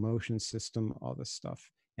rig, locomotion system, all this stuff.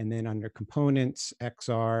 And then under components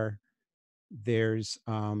XR, there's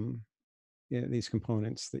these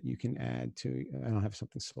components that you can add to. I don't have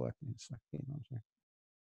something selected. Select game object.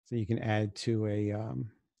 So you can add to a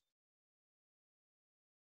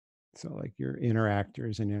so like your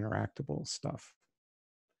interactors and interactable stuff.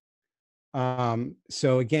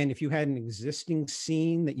 So again, if you had an existing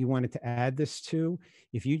scene that you wanted to add this to,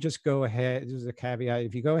 if you just go ahead, this is a caveat,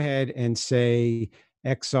 if you go ahead and say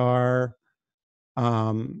XR,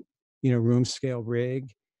 room scale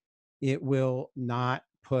rig, it will not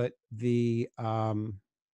put the, unless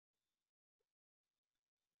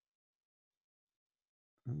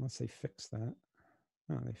they fix that.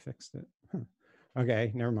 Oh, they fixed it. Huh.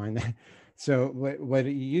 Okay, never mind that. So what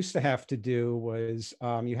you used to have to do was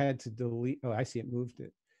you had to delete. Oh, I see, it moved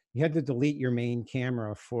it. You had to delete your main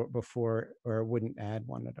camera before, or it wouldn't add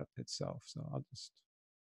one up itself. So I'll just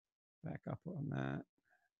back up on that.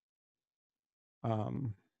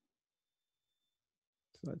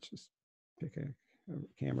 So let's just pick a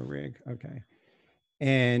camera rig. Okay,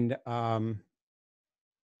 and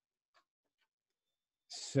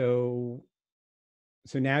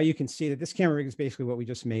so now you can see that this camera rig is basically what we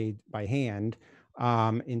just made by hand.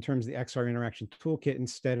 In terms of the XR interaction toolkit,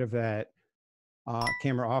 instead of that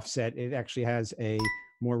camera offset, it actually has a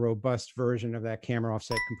more robust version of that camera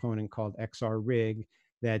offset component called XR rig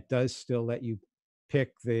that does still let you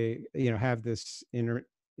pick the, have this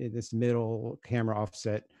this middle camera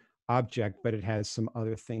offset object, but it has some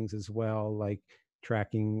other things as well, like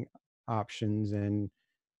tracking options and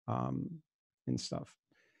stuff.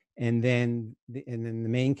 And then the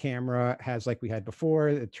main camera has, like we had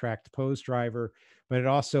before, the tracked pose driver, but it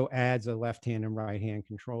also adds a left hand and right hand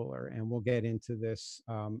controller. And we'll get into this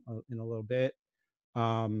in a little bit.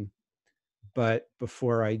 But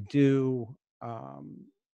before I do,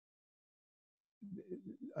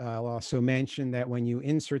 I'll also mention that when you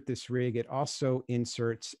insert this rig, it also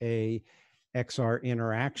inserts a XR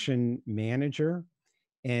interaction manager.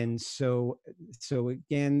 And so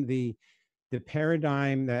again, the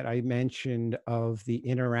paradigm that I mentioned of the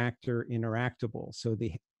interactable. So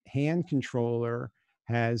the hand controller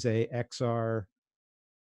has a XR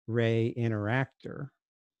ray interactor,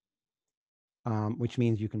 which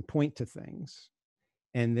means you can point to things.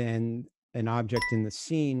 And then an object in the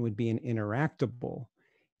scene would be an interactable.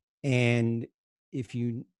 And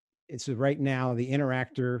so right now the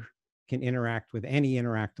interactor can interact with any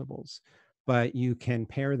interactables, but you can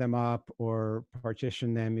pair them up or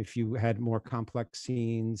partition them if you had more complex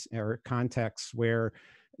scenes or contexts where,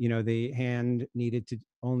 the hand needed to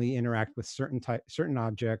only interact with certain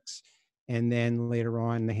objects. And then later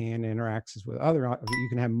on, the hand interacts with other. You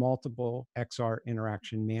can have multiple XR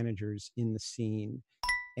interaction managers in the scene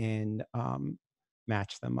and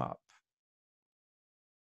match them up.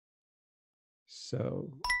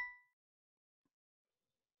 So,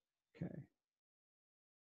 okay.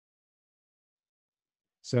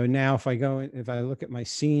 So now if I look at my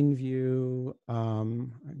scene view, I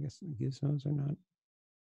guess the gizmos are not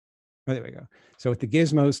Oh, there we go. So with the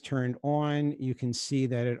gizmos turned on, you can see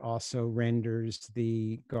that it also renders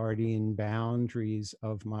the guardian boundaries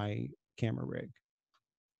of my camera rig.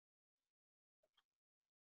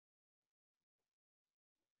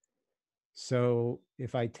 So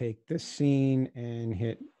if I take this scene and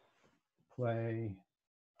hit play,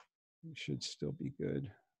 it should still be good.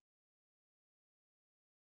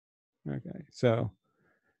 Okay, so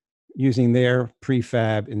using their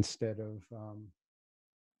prefab instead of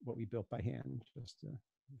what we built by hand, just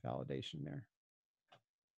a validation there.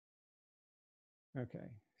 Okay,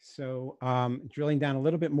 so drilling down a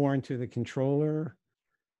little bit more into the controller,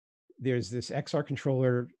 there's this XR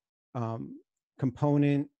controller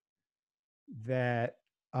component that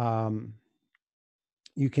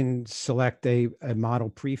you can select a model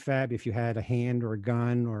prefab if you had a hand or a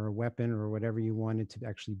gun or a weapon or whatever you wanted to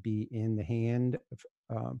actually be in the hand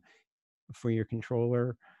for your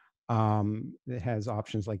controller. It has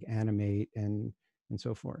options like animate and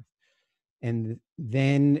so forth. And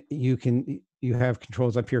then you have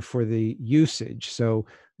controls up here for the usage. So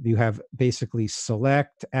you have basically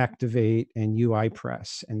select, activate, and UI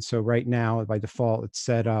press. And so right now, by default, it's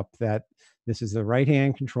set up that this is the right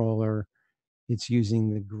hand controller. It's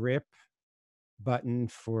using the grip button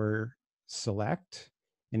for select,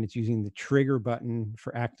 and it's using the trigger button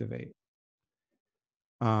for activate.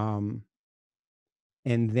 And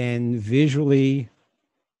then visually,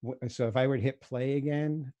 so if I were to hit play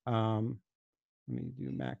again, let me do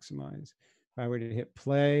maximize. If I were to hit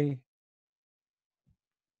play,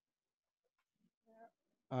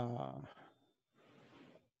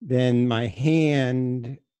 then my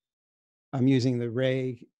hand, I'm using the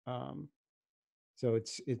ray. So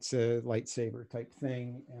it's a lightsaber type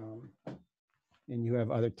thing. And you have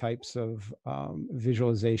other types of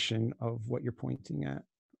visualization of what you're pointing at.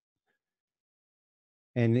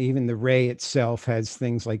 And even the ray itself has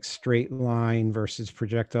things like straight line versus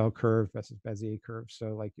projectile curve versus Bezier curve.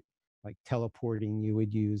 So like teleporting, you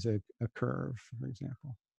would use a curve, for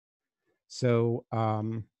example. So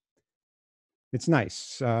it's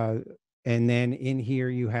nice. And then in here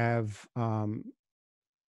you have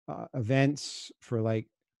events for like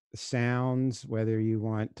sounds, whether you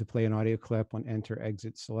want to play an audio clip on enter,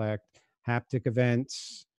 exit, select, haptic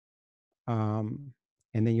events.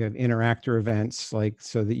 And then you have interactor events, like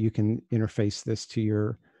so that you can interface this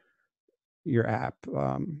to your app,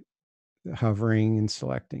 hovering and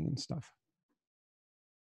selecting and stuff.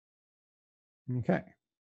 Okay,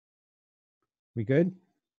 we good?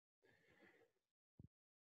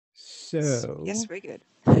 So yes, very good.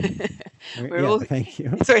 yeah, all, thank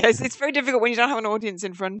you. Sorry, it's very difficult when you don't have an audience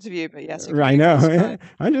in front of you, but yes, I know.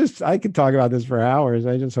 I could talk about this for hours.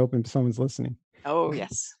 I just hoping someone's listening. Oh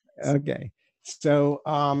yes. Okay. So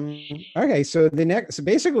okay. So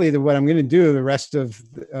basically what I'm going to do the rest of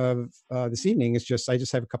this evening is I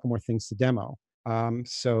just have a couple more things to demo.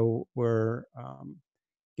 So we're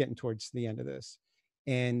getting towards the end of this,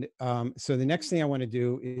 and so the next thing I want to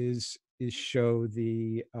do is show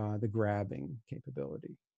the grabbing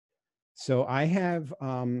capability. So I have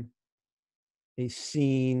a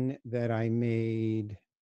scene that I made.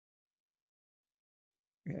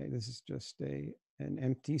 Okay, this is just an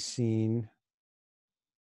empty scene.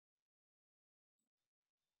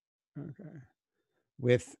 Okay,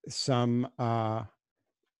 with some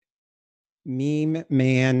meme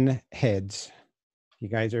man heads. You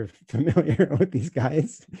guys are familiar with these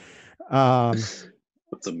guys. That's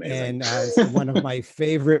amazing. And one of my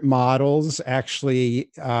favorite models, actually,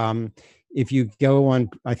 if you go on,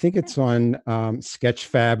 I think it's on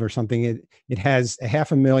Sketchfab or something, it has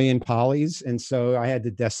 500,000 polys. And so I had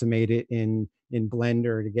to decimate it in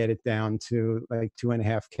Blender to get it down to like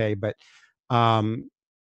 2.5K. But I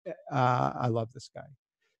love this guy.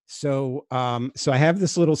 So so I have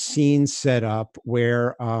this little scene set up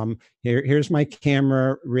where here's my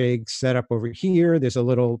camera rig set up over here. There's a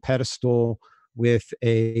little pedestal with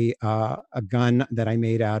a gun that I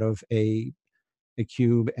made out of a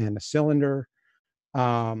cube and a cylinder.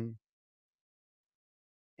 So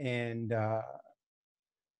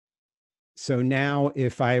now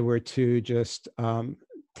if I were to just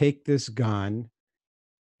take this gun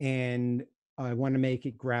and I want to make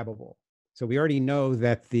it grabbable. So we already know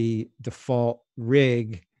that the default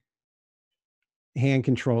rig hand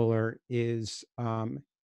controller is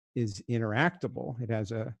interactable. It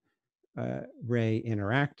has a ray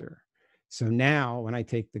interactor. So now when I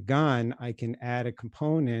take the gun, I can add a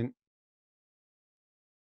component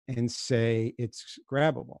and say it's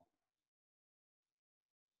grabbable.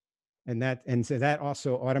 And so that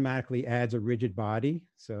also automatically adds a rigid body,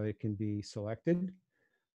 so it can be selected.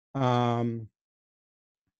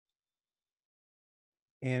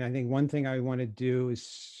 And I think one thing I want to do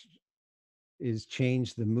is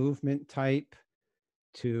change the movement type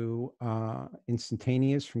to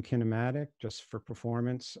instantaneous from kinematic, just for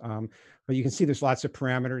performance. But you can see there's lots of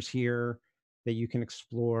parameters here that you can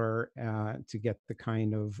explore to get the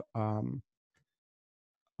kind of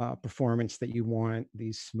performance that you want,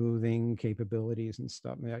 these smoothing capabilities and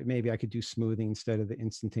stuff. Maybe I could do smoothing instead of the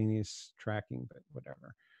instantaneous tracking, but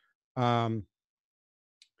whatever.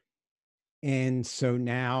 And so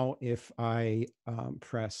now if I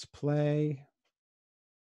press play,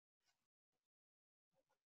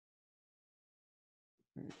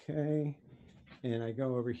 okay, and I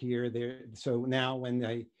go over here there. So now when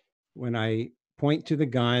I point to the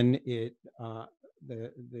gun, it the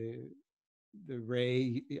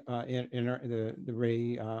ray the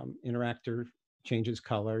ray interactor changes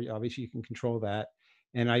color. Obviously, you can control that,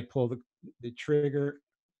 and I pull the trigger.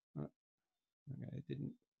 Okay, it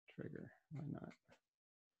didn't trigger. Why not?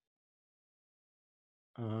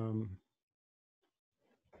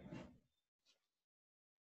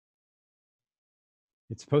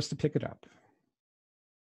 It's supposed to pick it up.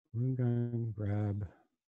 Balloon gun, grab.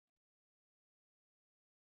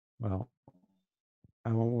 Well,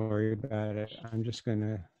 I won't worry about it. I'm just going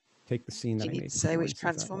to take the scene Do that you I need made to say before which and see if that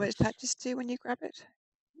transform it works. attaches to when you grab it?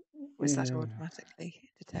 Or is that Yeah. automatically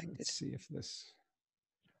detected? Let's see if this.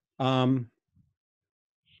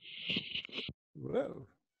 Whoa.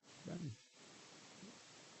 Done.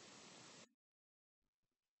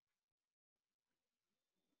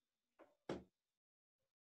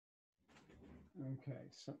 Okay.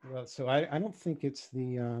 So, well, so I don't think it's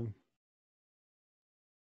the.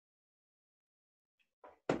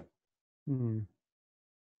 Let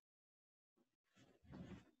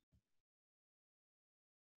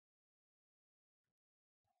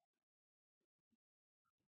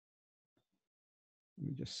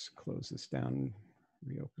me just close this down,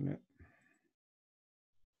 reopen it.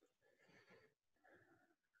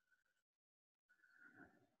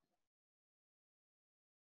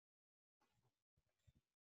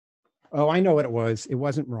 Oh, I know what it was. It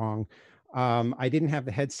wasn't wrong. I didn't have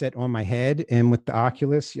the headset on my head, and with the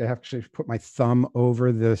Oculus, you have to put my thumb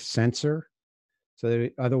over the sensor, so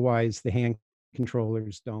that otherwise the hand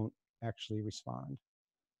controllers don't actually respond.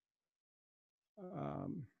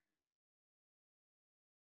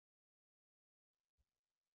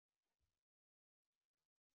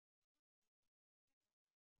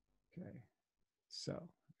 Okay, so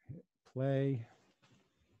hit play.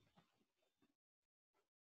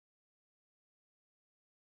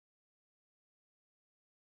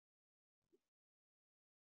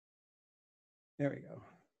 There we go.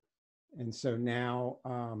 And so now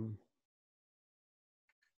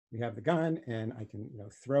we have the gun, and I can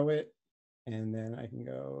throw it, and then I can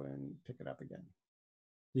go and pick it up again.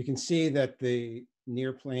 You can see that the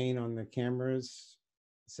near plane on the camera is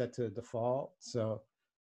set to default. So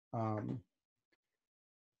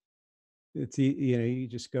it's you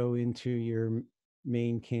just go into your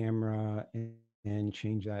main camera and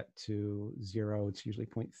change that to 0. It's usually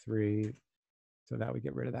 0.3. So that would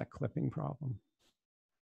get rid of that clipping problem.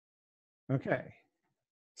 Okay.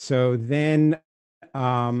 So then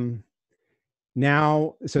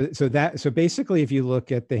now, so basically, if you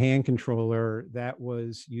look at the hand controller, that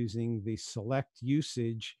was using the select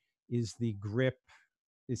usage is the grip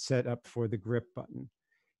is set up for the grip button.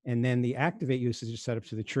 And then the activate usage is set up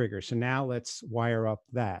to the trigger. So now let's wire up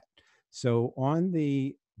that. So on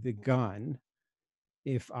the gun,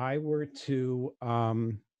 if I were to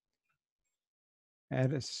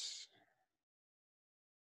add a,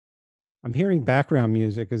 I'm hearing background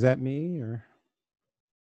music. Is that me or?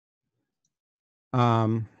 I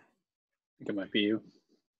think it might be you.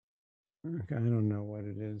 Okay, I don't know what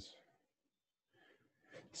it is.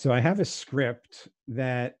 So I have a script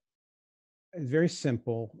that is very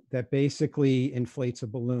simple that basically inflates a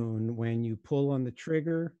balloon. When you pull on the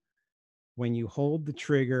trigger, when you hold the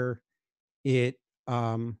trigger, it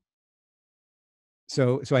so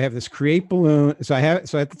I have this create balloon. So at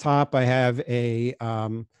the top I have a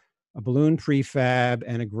balloon prefab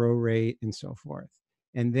and a grow rate and so forth.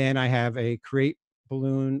 And then I have a create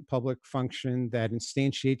balloon public function that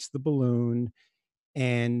instantiates the balloon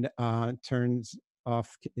and turns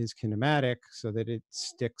off is kinematic so that it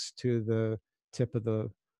sticks to the tip of the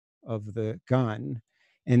gun.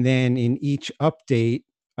 And then in each update,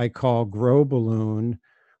 I call grow balloon,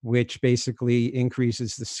 which basically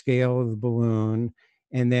increases the scale of the balloon.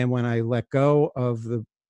 And then when I let go of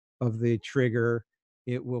the trigger,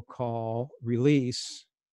 it will call release.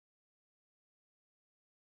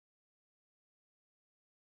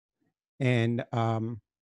 And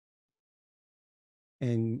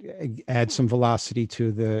and add some velocity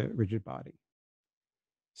to the rigid body.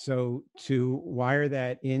 So to wire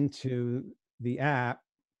that into the app,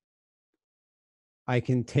 I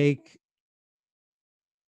can take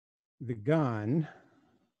the gun.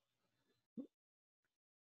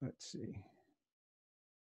 Let's see.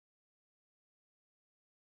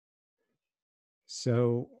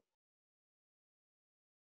 So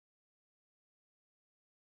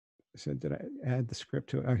did I add the script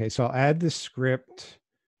to it? Okay, so I'll add the script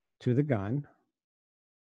to the gun.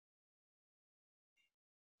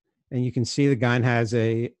 And you can see the gun has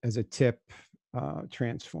a tip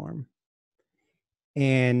transform.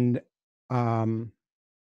 And I'll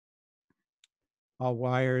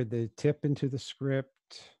wire the tip into the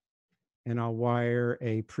script, and I'll wire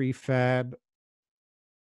a prefab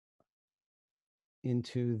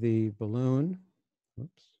into the balloon.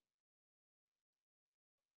 Whoops.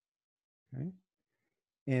 Okay.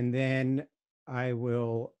 And then I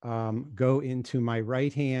will go into my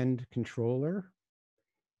right-hand controller,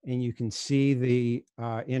 and you can see the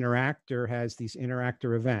interactor has these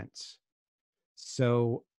interactor events.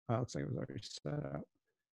 So looks like it was already set up.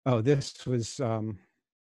 Oh, this was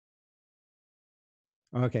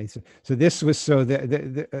okay. So this was so that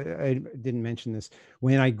I didn't mention this.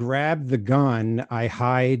 When I grab the gun, I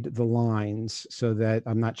hide the lines so that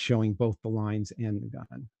I'm not showing both the lines and the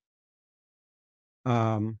gun.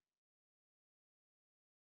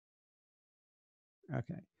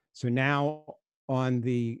 Okay. So now on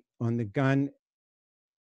the gun,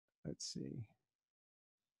 let's see.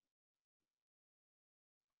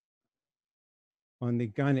 On the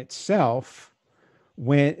gun itself,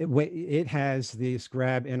 when it has this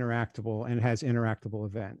grab interactable, and it has interactable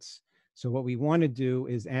events. So what we want to do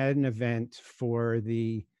is add an event for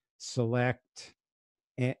the select,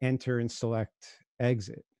 enter and select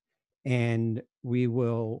exit. And we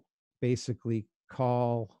will basically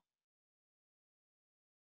call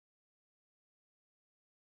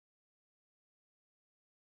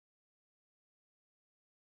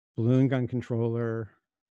balloon gun controller,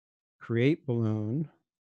 create balloon.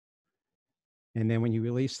 And then when you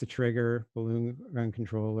release the trigger, balloon gun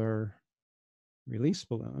controller, release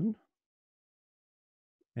balloon.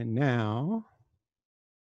 And now,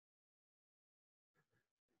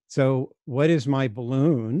 so what is my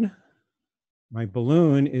balloon? My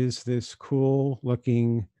balloon is this cool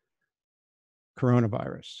looking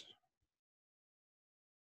coronavirus.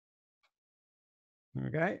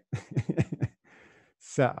 Okay.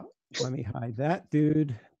 So let me hide that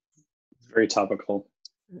dude. It's very topical.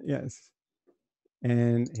 Yes.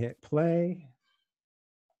 And hit play.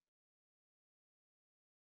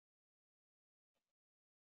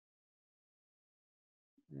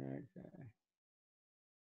 Okay.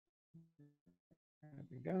 Add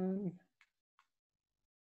the gun.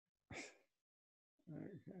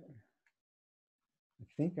 Okay. I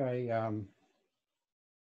think let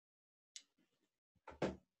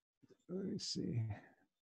me see.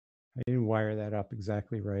 I didn't wire that up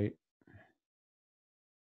exactly right.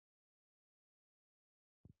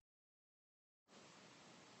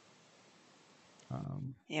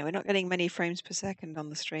 Yeah, we're not getting many frames per second on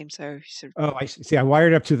the stream, so. Oh, I see. I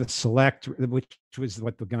wired up to the select, which was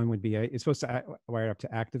what the gun would be. It's supposed to wire up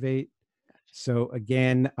to activate. So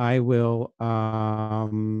again, I will.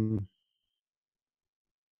 Oh,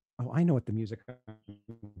 I know what the music I'm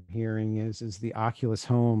hearing is the Oculus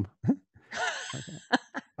Home.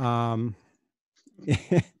 Okay.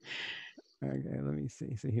 Okay, let me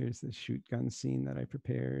see. So here's the shoot gun scene that I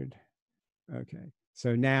prepared. Okay.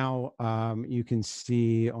 So now you can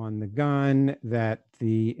see on the gun that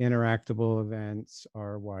the interactable events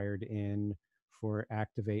are wired in for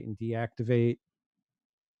activate and deactivate.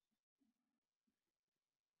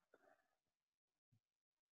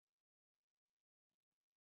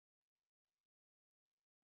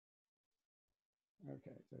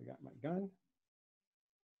 Okay, so I got my gun.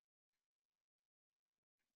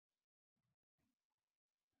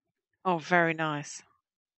 Oh, very nice.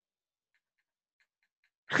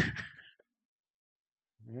 All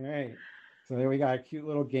right. So there we got a cute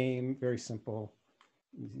little game, very simple,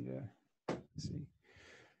 easy to see.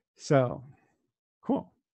 So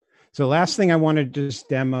cool. So last thing I want to just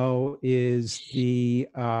demo is the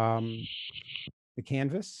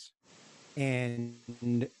canvas.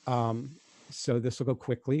 And so this will go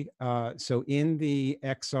quickly. So in the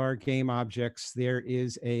XR game objects, there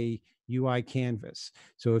is a UI canvas.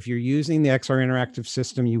 So if you're using the XR interactive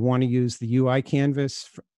system, you want to use the UI canvas,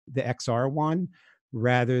 the XR one,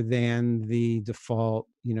 rather than the default,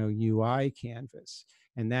 UI canvas.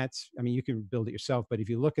 And that's, I mean, you can build it yourself, but if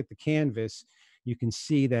you look at the canvas, you can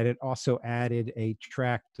see that it also added a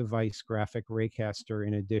track device graphic raycaster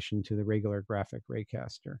in addition to the regular graphic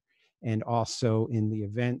raycaster. And also in the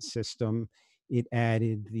event system, it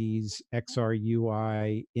added these XR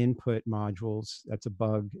UI input modules. That's a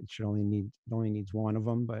bug. It only needs one of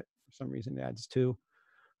them, but for some reason it adds two.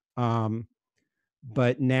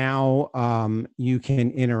 But now you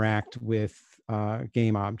can interact with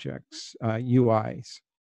game objects, UIs.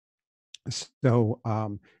 So,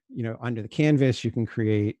 under the canvas, you can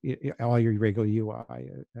create all your regular UI,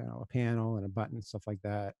 a panel and a button, stuff like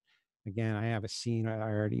that. Again, I have a scene I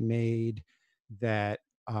already made that,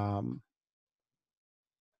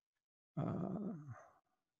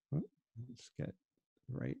 let's get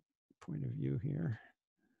the right point of view here.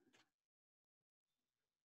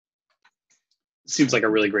 Seems like a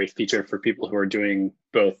really great feature for people who are doing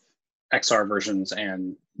both XR versions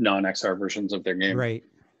and non-XR versions of their game. Right.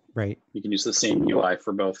 You can use the same UI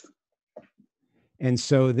for both. And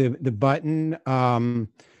so the button,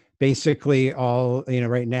 basically all,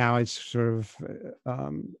 right now it's sort of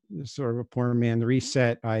a poor man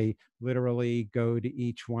reset. I literally go to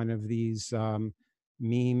each one of these meme,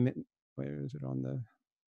 where is it on the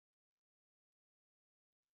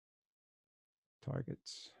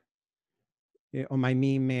targets? On my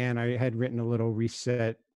meme man, I had written a little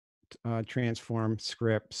reset transform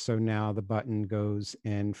script. So now the button goes,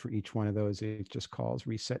 and for each one of those, it just calls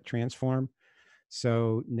reset transform.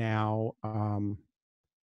 So now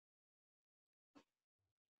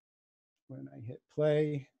when I hit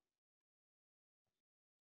play,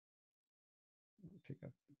 pick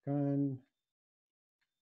up the gun.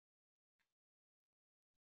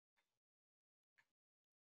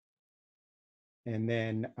 And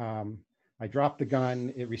then I drop the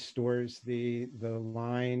gun, it restores the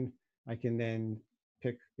line. I can then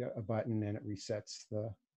pick a button and it resets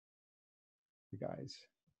the guys.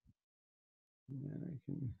 And then I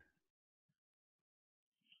can.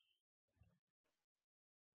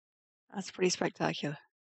 That's pretty spectacular.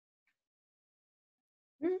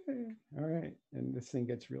 All right. And this thing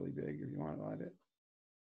gets really big if you want to let it.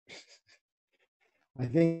 I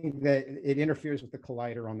think that it interferes with the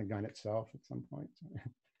collider on the gun itself at some point.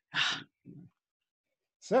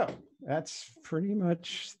 So that's pretty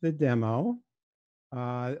much the demo.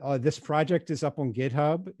 This project is up on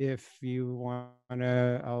GitHub. If you want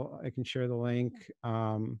to, I can share the link.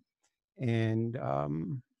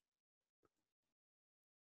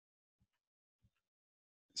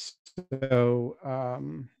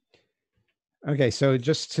 Okay, so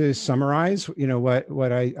just to summarize,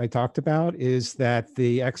 what I talked about is that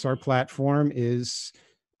the XR platform is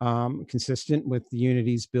consistent with the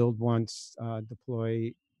Unity's build once,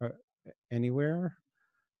 deploy anywhere.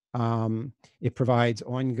 It provides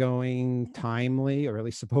ongoing, timely, or at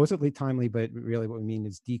least supposedly timely, but really what we mean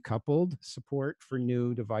is decoupled support for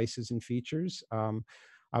new devices and features.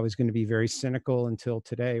 I was going to be very cynical until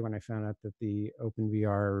today when I found out that the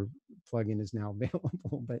OpenVR plugin is now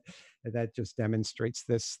available, but that just demonstrates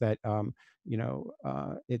this, that,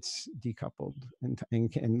 it's decoupled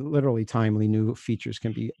and literally timely new features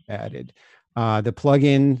can be added. The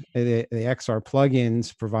plugin, the XR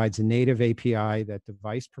plugins provides a native API that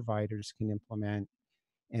device providers can implement,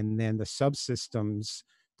 and then the subsystems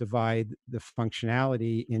divide the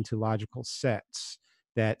functionality into logical sets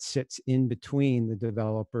that sits in between the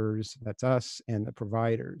developers, that's us, and the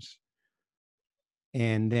providers.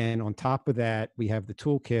 And then on top of that, we have the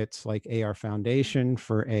toolkits like AR Foundation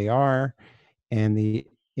for AR and the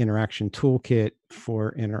Interaction Toolkit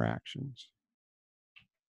for interactions.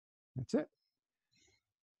 That's it.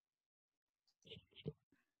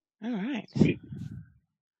 All right. Sweet.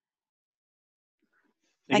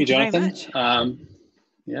 Thank you Jonathan. very much.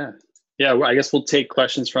 Yeah. Well, I guess we'll take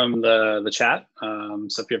questions from the chat.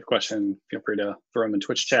 So if you have a question, feel free to throw them in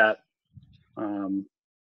Twitch chat.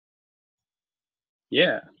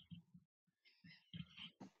 Yeah.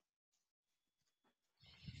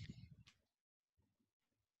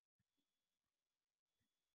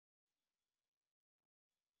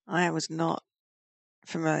 I was not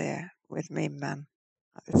familiar with Meme Man.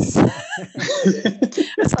 It's a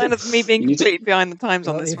sign of me being completely behind the times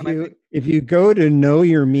on this one. If you go to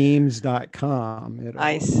knowyourmemes.com,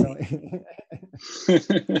 I see.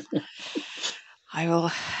 I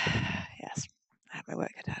will. Yes, I have my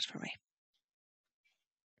work cut out for me.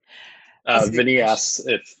 Vinny asks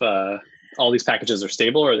if all these packages are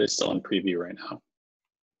stable, or are they still in preview right now?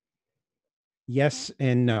 Yes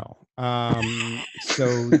and no.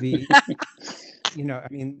 So the,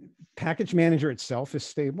 package manager itself is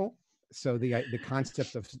stable. So the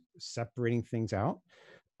concept of separating things out.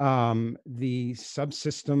 The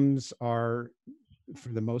subsystems are for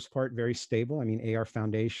the most part, very stable. I mean, AR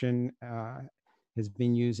Foundation has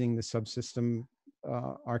been using the subsystem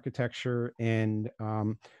architecture, and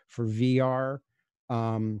for VR,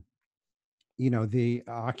 the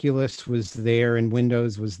Oculus was there and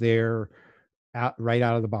Windows was there right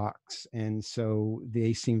out of the box, and so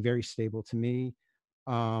they seem very stable to me.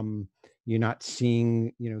 You're not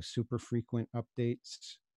seeing super frequent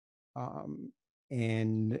updates,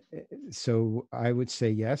 and so I would say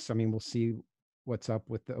yes. I mean, we'll see what's up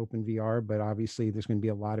with the open VR, but obviously there's going to be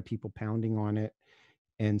a lot of people pounding on it,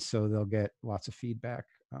 and so they'll get lots of feedback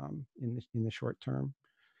in the short term.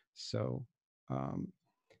 So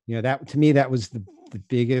that, to me, that was the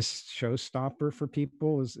biggest showstopper for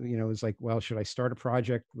people, is like, well, should I start a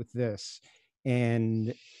project with this?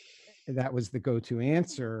 And that was the go-to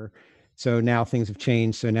answer. So now things have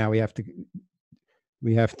changed, so now we have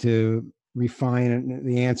to refine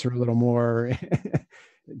the answer a little more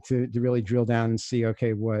to really drill down and see,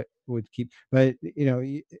 okay, what would keep. But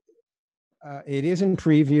it is in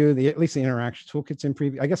preview. At least the interaction toolkit's in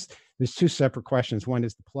preview. I guess there's two separate questions. One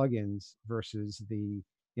is the plugins versus the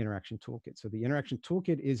interaction toolkit. So the interaction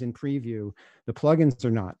toolkit is in preview. The plugins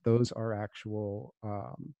are not. Those are actual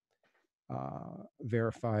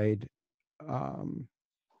verified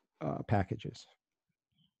packages.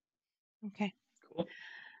 Okay. Cool.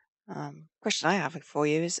 Question I have for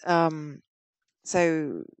you is,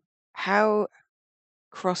 so how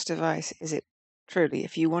cross-device is it truly?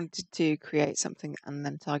 If you wanted to create something and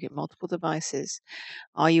then target multiple devices,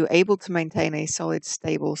 are you able to maintain a solid,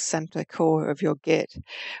 stable center core of your Git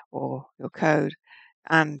or your code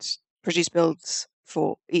and produce builds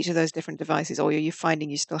for each of those different devices, or are you finding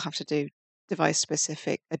you still have to do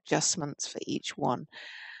device-specific adjustments for each one?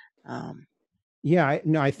 Yeah,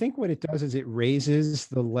 no, I think what it does is it raises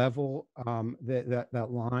the level, that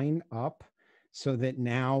line up, so that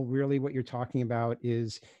now really what you're talking about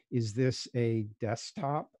is this a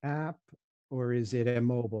desktop app or is it a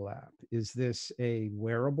mobile app? Is this a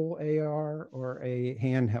wearable AR or a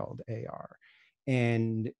handheld AR?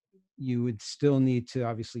 And you would still need to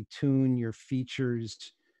obviously tune your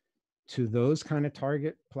features to those kind of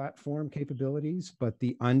target platform capabilities, but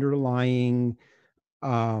the underlying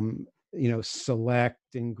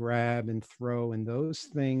select and grab and throw and those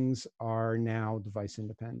things are now device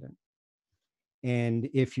independent. And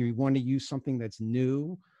if you want to use something that's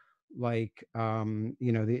new, like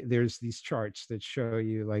there's these charts that show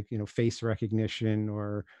you, like, face recognition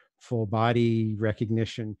or full body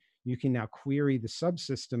recognition. You can now query the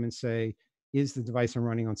subsystem and say, is the device I'm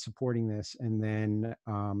running on supporting this, and then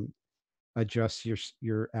adjust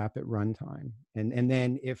your app at runtime. And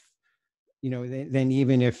then if then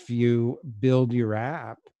even if you build your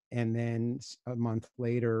app and then a month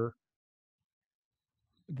later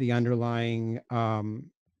the underlying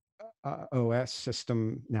OS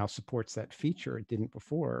system now supports that feature it didn't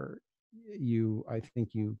before, I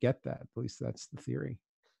think you get that. At least that's the theory.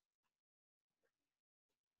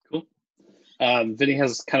 Cool. Vinny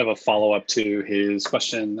has kind of a follow-up to his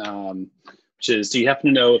question, which is, do you happen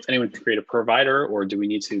to know if anyone can create a provider, or do we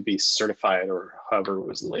need to be certified, or however it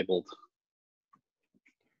was labeled?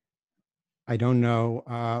 I don't know.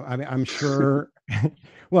 I mean, I'm sure.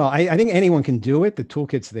 Well, I think anyone can do it. The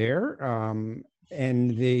toolkit's there,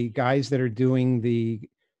 and the guys that are doing the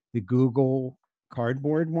Google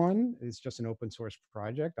Cardboard one is just an open source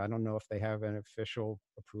project. I don't know if they have an official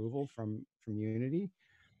approval from Unity.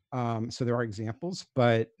 So there are examples,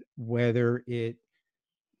 but whether it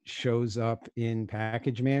shows up in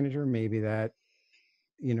Package Manager, maybe that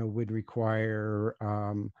would require.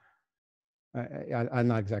 I'm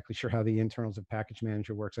not exactly sure how the internals of Package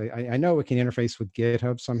Manager works. I know it can interface with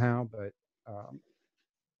GitHub somehow, but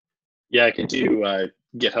yeah, I can do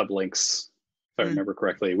GitHub links if I remember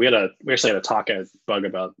correctly. We actually had a talk at Bug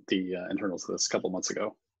about the internals of this a couple months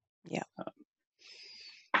ago. Yeah.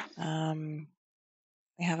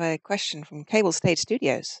 We have a question from Cable State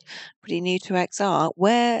Studios, pretty new to XR.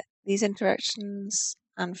 Were these interactions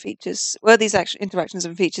and features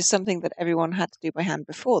something that everyone had to do by hand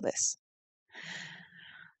before this?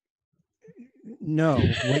 No,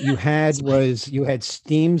 what you had was you had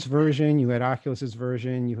Steam's version, you had Oculus's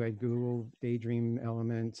version, you had Google Daydream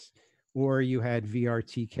Elements, or you had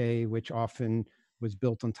VRTK, which often was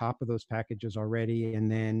built on top of those packages already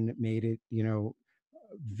and then made it,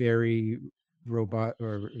 very robust,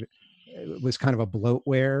 or it was kind of a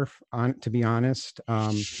bloatware, to be honest.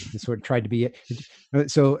 And sort of tried to be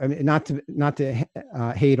so. I mean, not to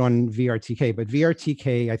hate on VRTK, but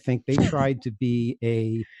VRTK, I think they tried to be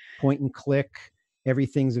a point and click,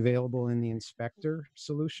 everything's available in the inspector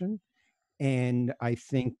solution. And I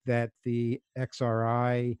think that the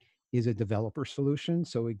XRI is a developer solution.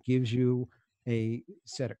 So it gives you a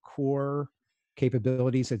set of core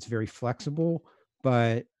capabilities that's very flexible,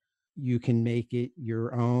 but you can make it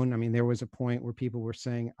your own. I mean, there was a point where people were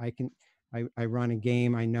saying, I run a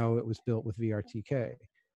game, I know it was built with VRTK.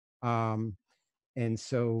 And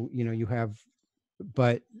so, you have,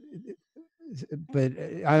 but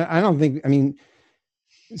I don't think, I mean,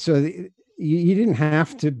 so you didn't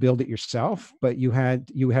have to build it yourself, but you had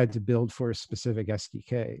to build for a specific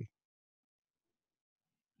SDK.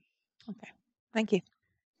 Okay, thank you.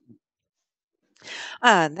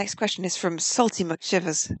 Next question is from Salty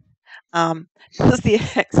McShivers. Does the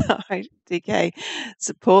XR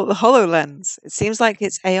support the HoloLens? It seems like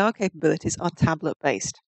its AR capabilities are tablet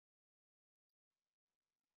based.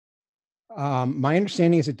 My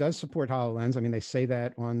understanding is it does support HoloLens. I mean, they say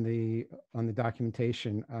that on the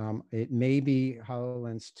documentation. It may be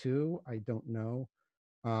HoloLens 2. I don't know.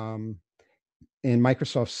 And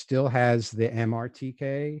Microsoft still has the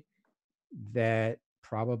MRTK that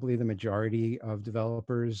probably the majority of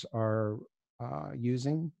developers are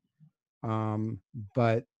using.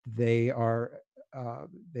 But they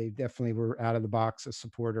definitely were out of the box a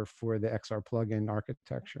supporter for the XR plugin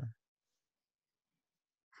architecture.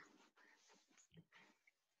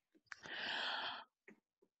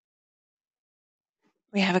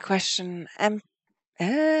 We have a question.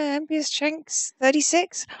 MPS Chinks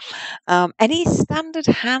 36. Any standard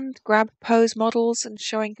hand grab pose models and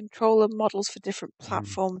showing controller models for different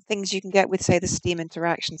platform things you can get with, say, the Steam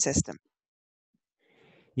interaction system?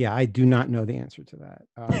 Yeah, I do not know the answer to that.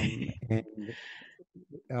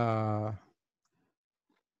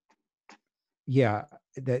 Yeah,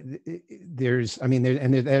 there's, I mean,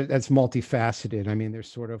 that's multifaceted. I mean,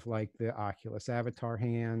 there's sort of like the Oculus avatar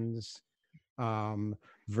hands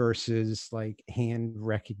versus like hand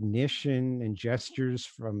recognition and gestures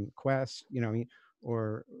from Quest,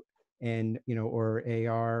 or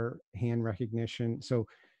AR hand recognition. So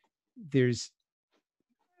there's,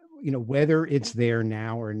 whether it's there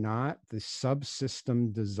now or not, the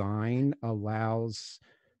subsystem design allows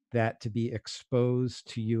that to be exposed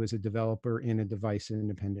to you as a developer in a device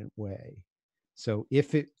independent way. So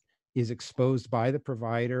if it is exposed by the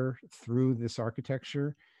provider through this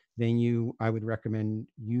architecture, then I would recommend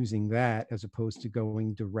using that as opposed to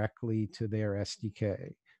going directly to their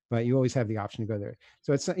SDK. But you always have the option to go there.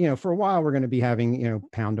 So it's, for a while, we're going to be having,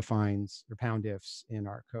 pound defines or pound ifs in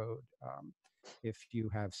our code if you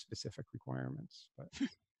have specific requirements. But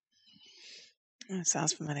That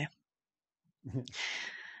sounds familiar.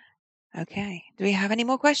 Okay. Do we have any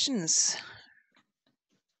more questions?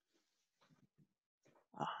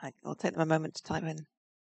 I'll take them a moment to type in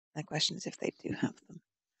their questions if they do have them.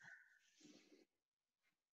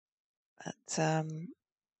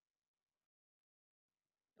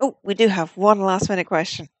 But we do have one last minute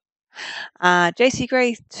question. JC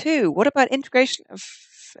Gray 2. What about integration of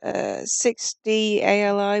 6D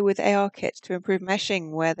ALI with AR kits to improve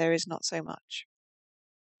meshing where there is not so much?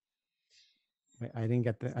 I didn't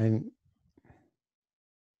get that.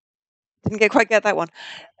 Didn't quite get that one.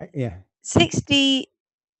 Yeah. 6D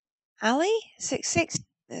alley?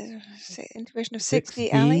 Integration of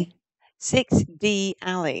 6D alley? 6D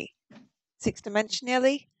alley.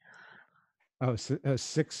 6-dimensionally? Oh,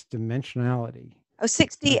 six dimensionality. Oh,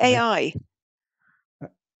 6D AI.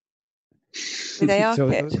 With AR so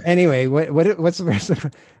kit. Anyway, what's the rest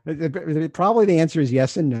of probably the answer is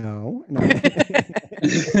yes and no.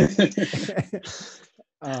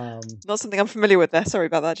 Not something I'm familiar with there. Sorry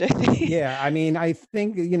about that, JP. Yeah, I mean, I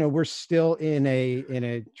think we're still in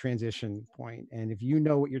a transition point, and if you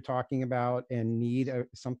know what you're talking about and need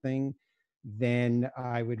something, then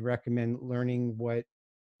I would recommend learning what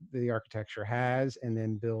the architecture has and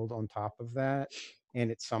then build on top of that. And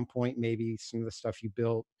at some point, maybe some of the stuff you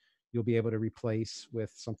built, you'll be able to replace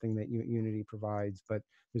with something that Unity provides. But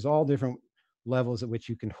there's all different levels at which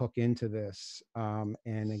you can hook into this. And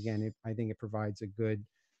again, I think it provides a good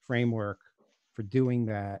framework for doing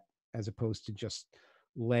that, as opposed to just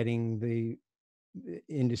letting the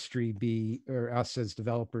industry be, or us as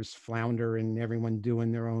developers, flounder and everyone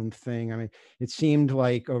doing their own thing. I mean, it seemed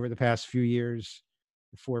like over the past few years,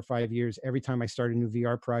 4 or 5 years, every time I started a new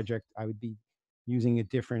VR project, I would be using a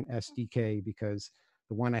different SDK because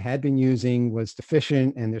the one I had been using was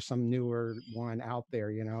deficient and there's some newer one out there,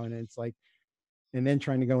 and it's like, and then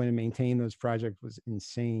trying to go in and maintain those projects was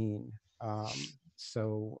insane.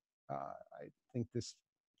 So I think this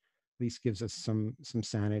at least gives us some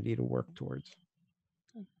sanity to work towards.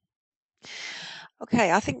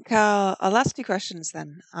 Okay, I think our last two questions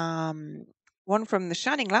then. One from the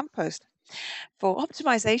Shining Lamppost. For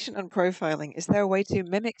optimization and profiling, is there a way to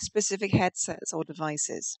mimic specific headsets or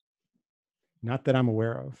devices? Not that I'm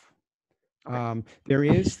aware of. Okay. There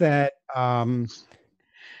is that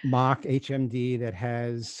mock HMD that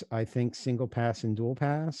has, I think, single pass and dual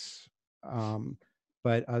pass.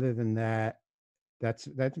 But other than that, that's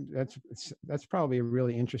probably a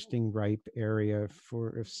really interesting ripe area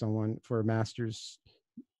for a master's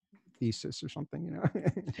thesis or something, you know.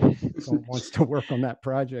 If someone wants to work on that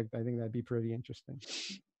project, I think that'd be pretty interesting.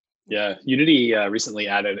 Yeah, Unity recently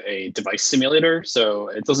added a device simulator, so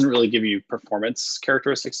it doesn't really give you performance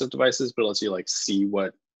characteristics of devices, but it lets you like see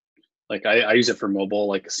what, like I use it for mobile,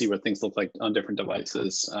 like see what things look like on different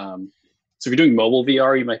devices. So if you're doing mobile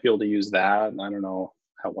VR, you might be able to use that. And I don't know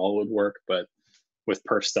how well it would work, but with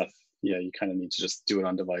perf stuff, yeah, you kind of need to just do it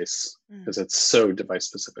on device because it's so device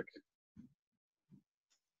specific.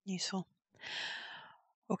 Useful.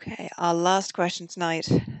 Okay, our last question tonight.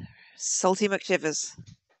 Salty McShivers.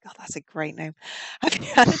 God, that's a great name. Have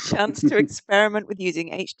you had a chance to experiment with using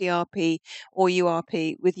HDRP or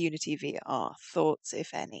URP with Unity VR? Thoughts,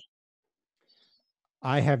 if any?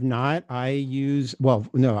 I have not. I use the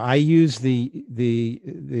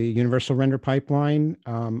universal render pipeline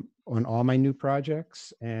on all my new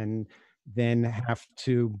projects, and then have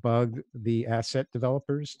to bug the asset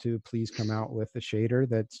developers to please come out with a shader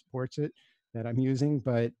that supports it that I'm using.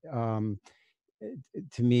 But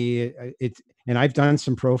to me, it's, and I've done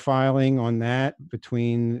some profiling on that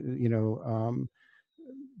between, you know,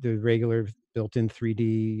 the regular built-in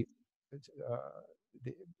 3D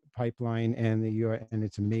the pipeline and the UI, and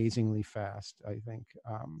it's amazingly fast, I think.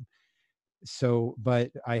 So,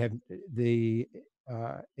 but I have the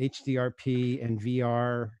HDRP and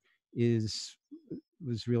VR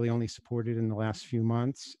was really only supported in the last few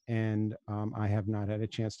months, and I have not had a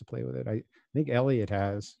chance to play with it. I think Elliot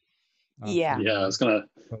has. Yeah. Yeah, I was gonna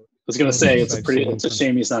say it's a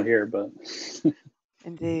shame he's not here, but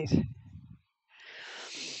indeed.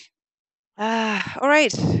 All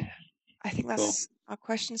right. I think that's our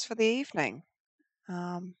questions for the evening.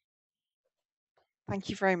 Thank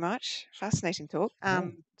you very much. Fascinating talk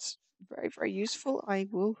and very, very useful. I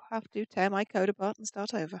will have to tear my code apart and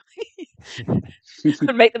start over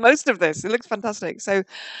and make the most of this. It looks fantastic. So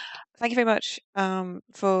thank you very much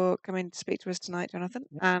for coming to speak to us tonight, Jonathan.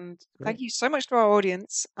 And thank you so much to our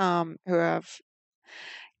audience who have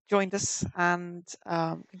joined us, and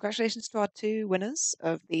congratulations to our 2 winners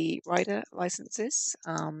of the Rider licenses.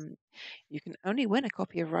 You can only win a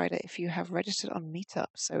copy of Rider if you have registered on Meetup.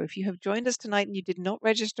 So if you have joined us tonight and you did not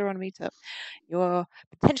register on Meetup, you're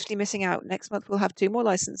potentially missing out. Next month we'll have 2 more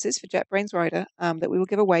licenses for JetBrains Rider that we will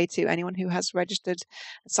give away to anyone who has registered,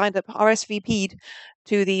 signed up, RSVP'd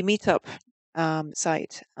to the Meetup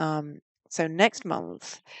site. So next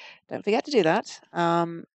month, don't forget to do that.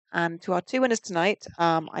 And to our 2 winners tonight,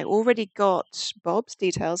 I already got Bob's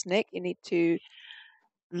details. Nick, you need to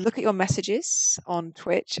look at your messages on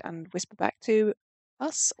Twitch and whisper back to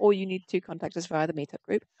us, or you need to contact us via the Meetup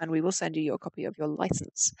group, and we will send you your copy of your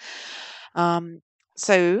license.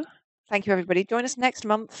 So thank you, everybody. Join us next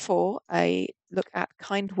month for a look at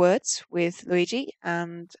kind words with Luigi,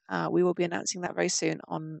 and we will be announcing that very soon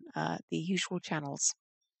on the usual channels.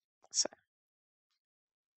 So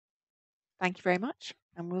thank you very much,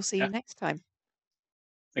 and we'll see you next time.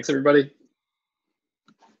 Thanks, everybody.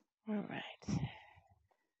 All right.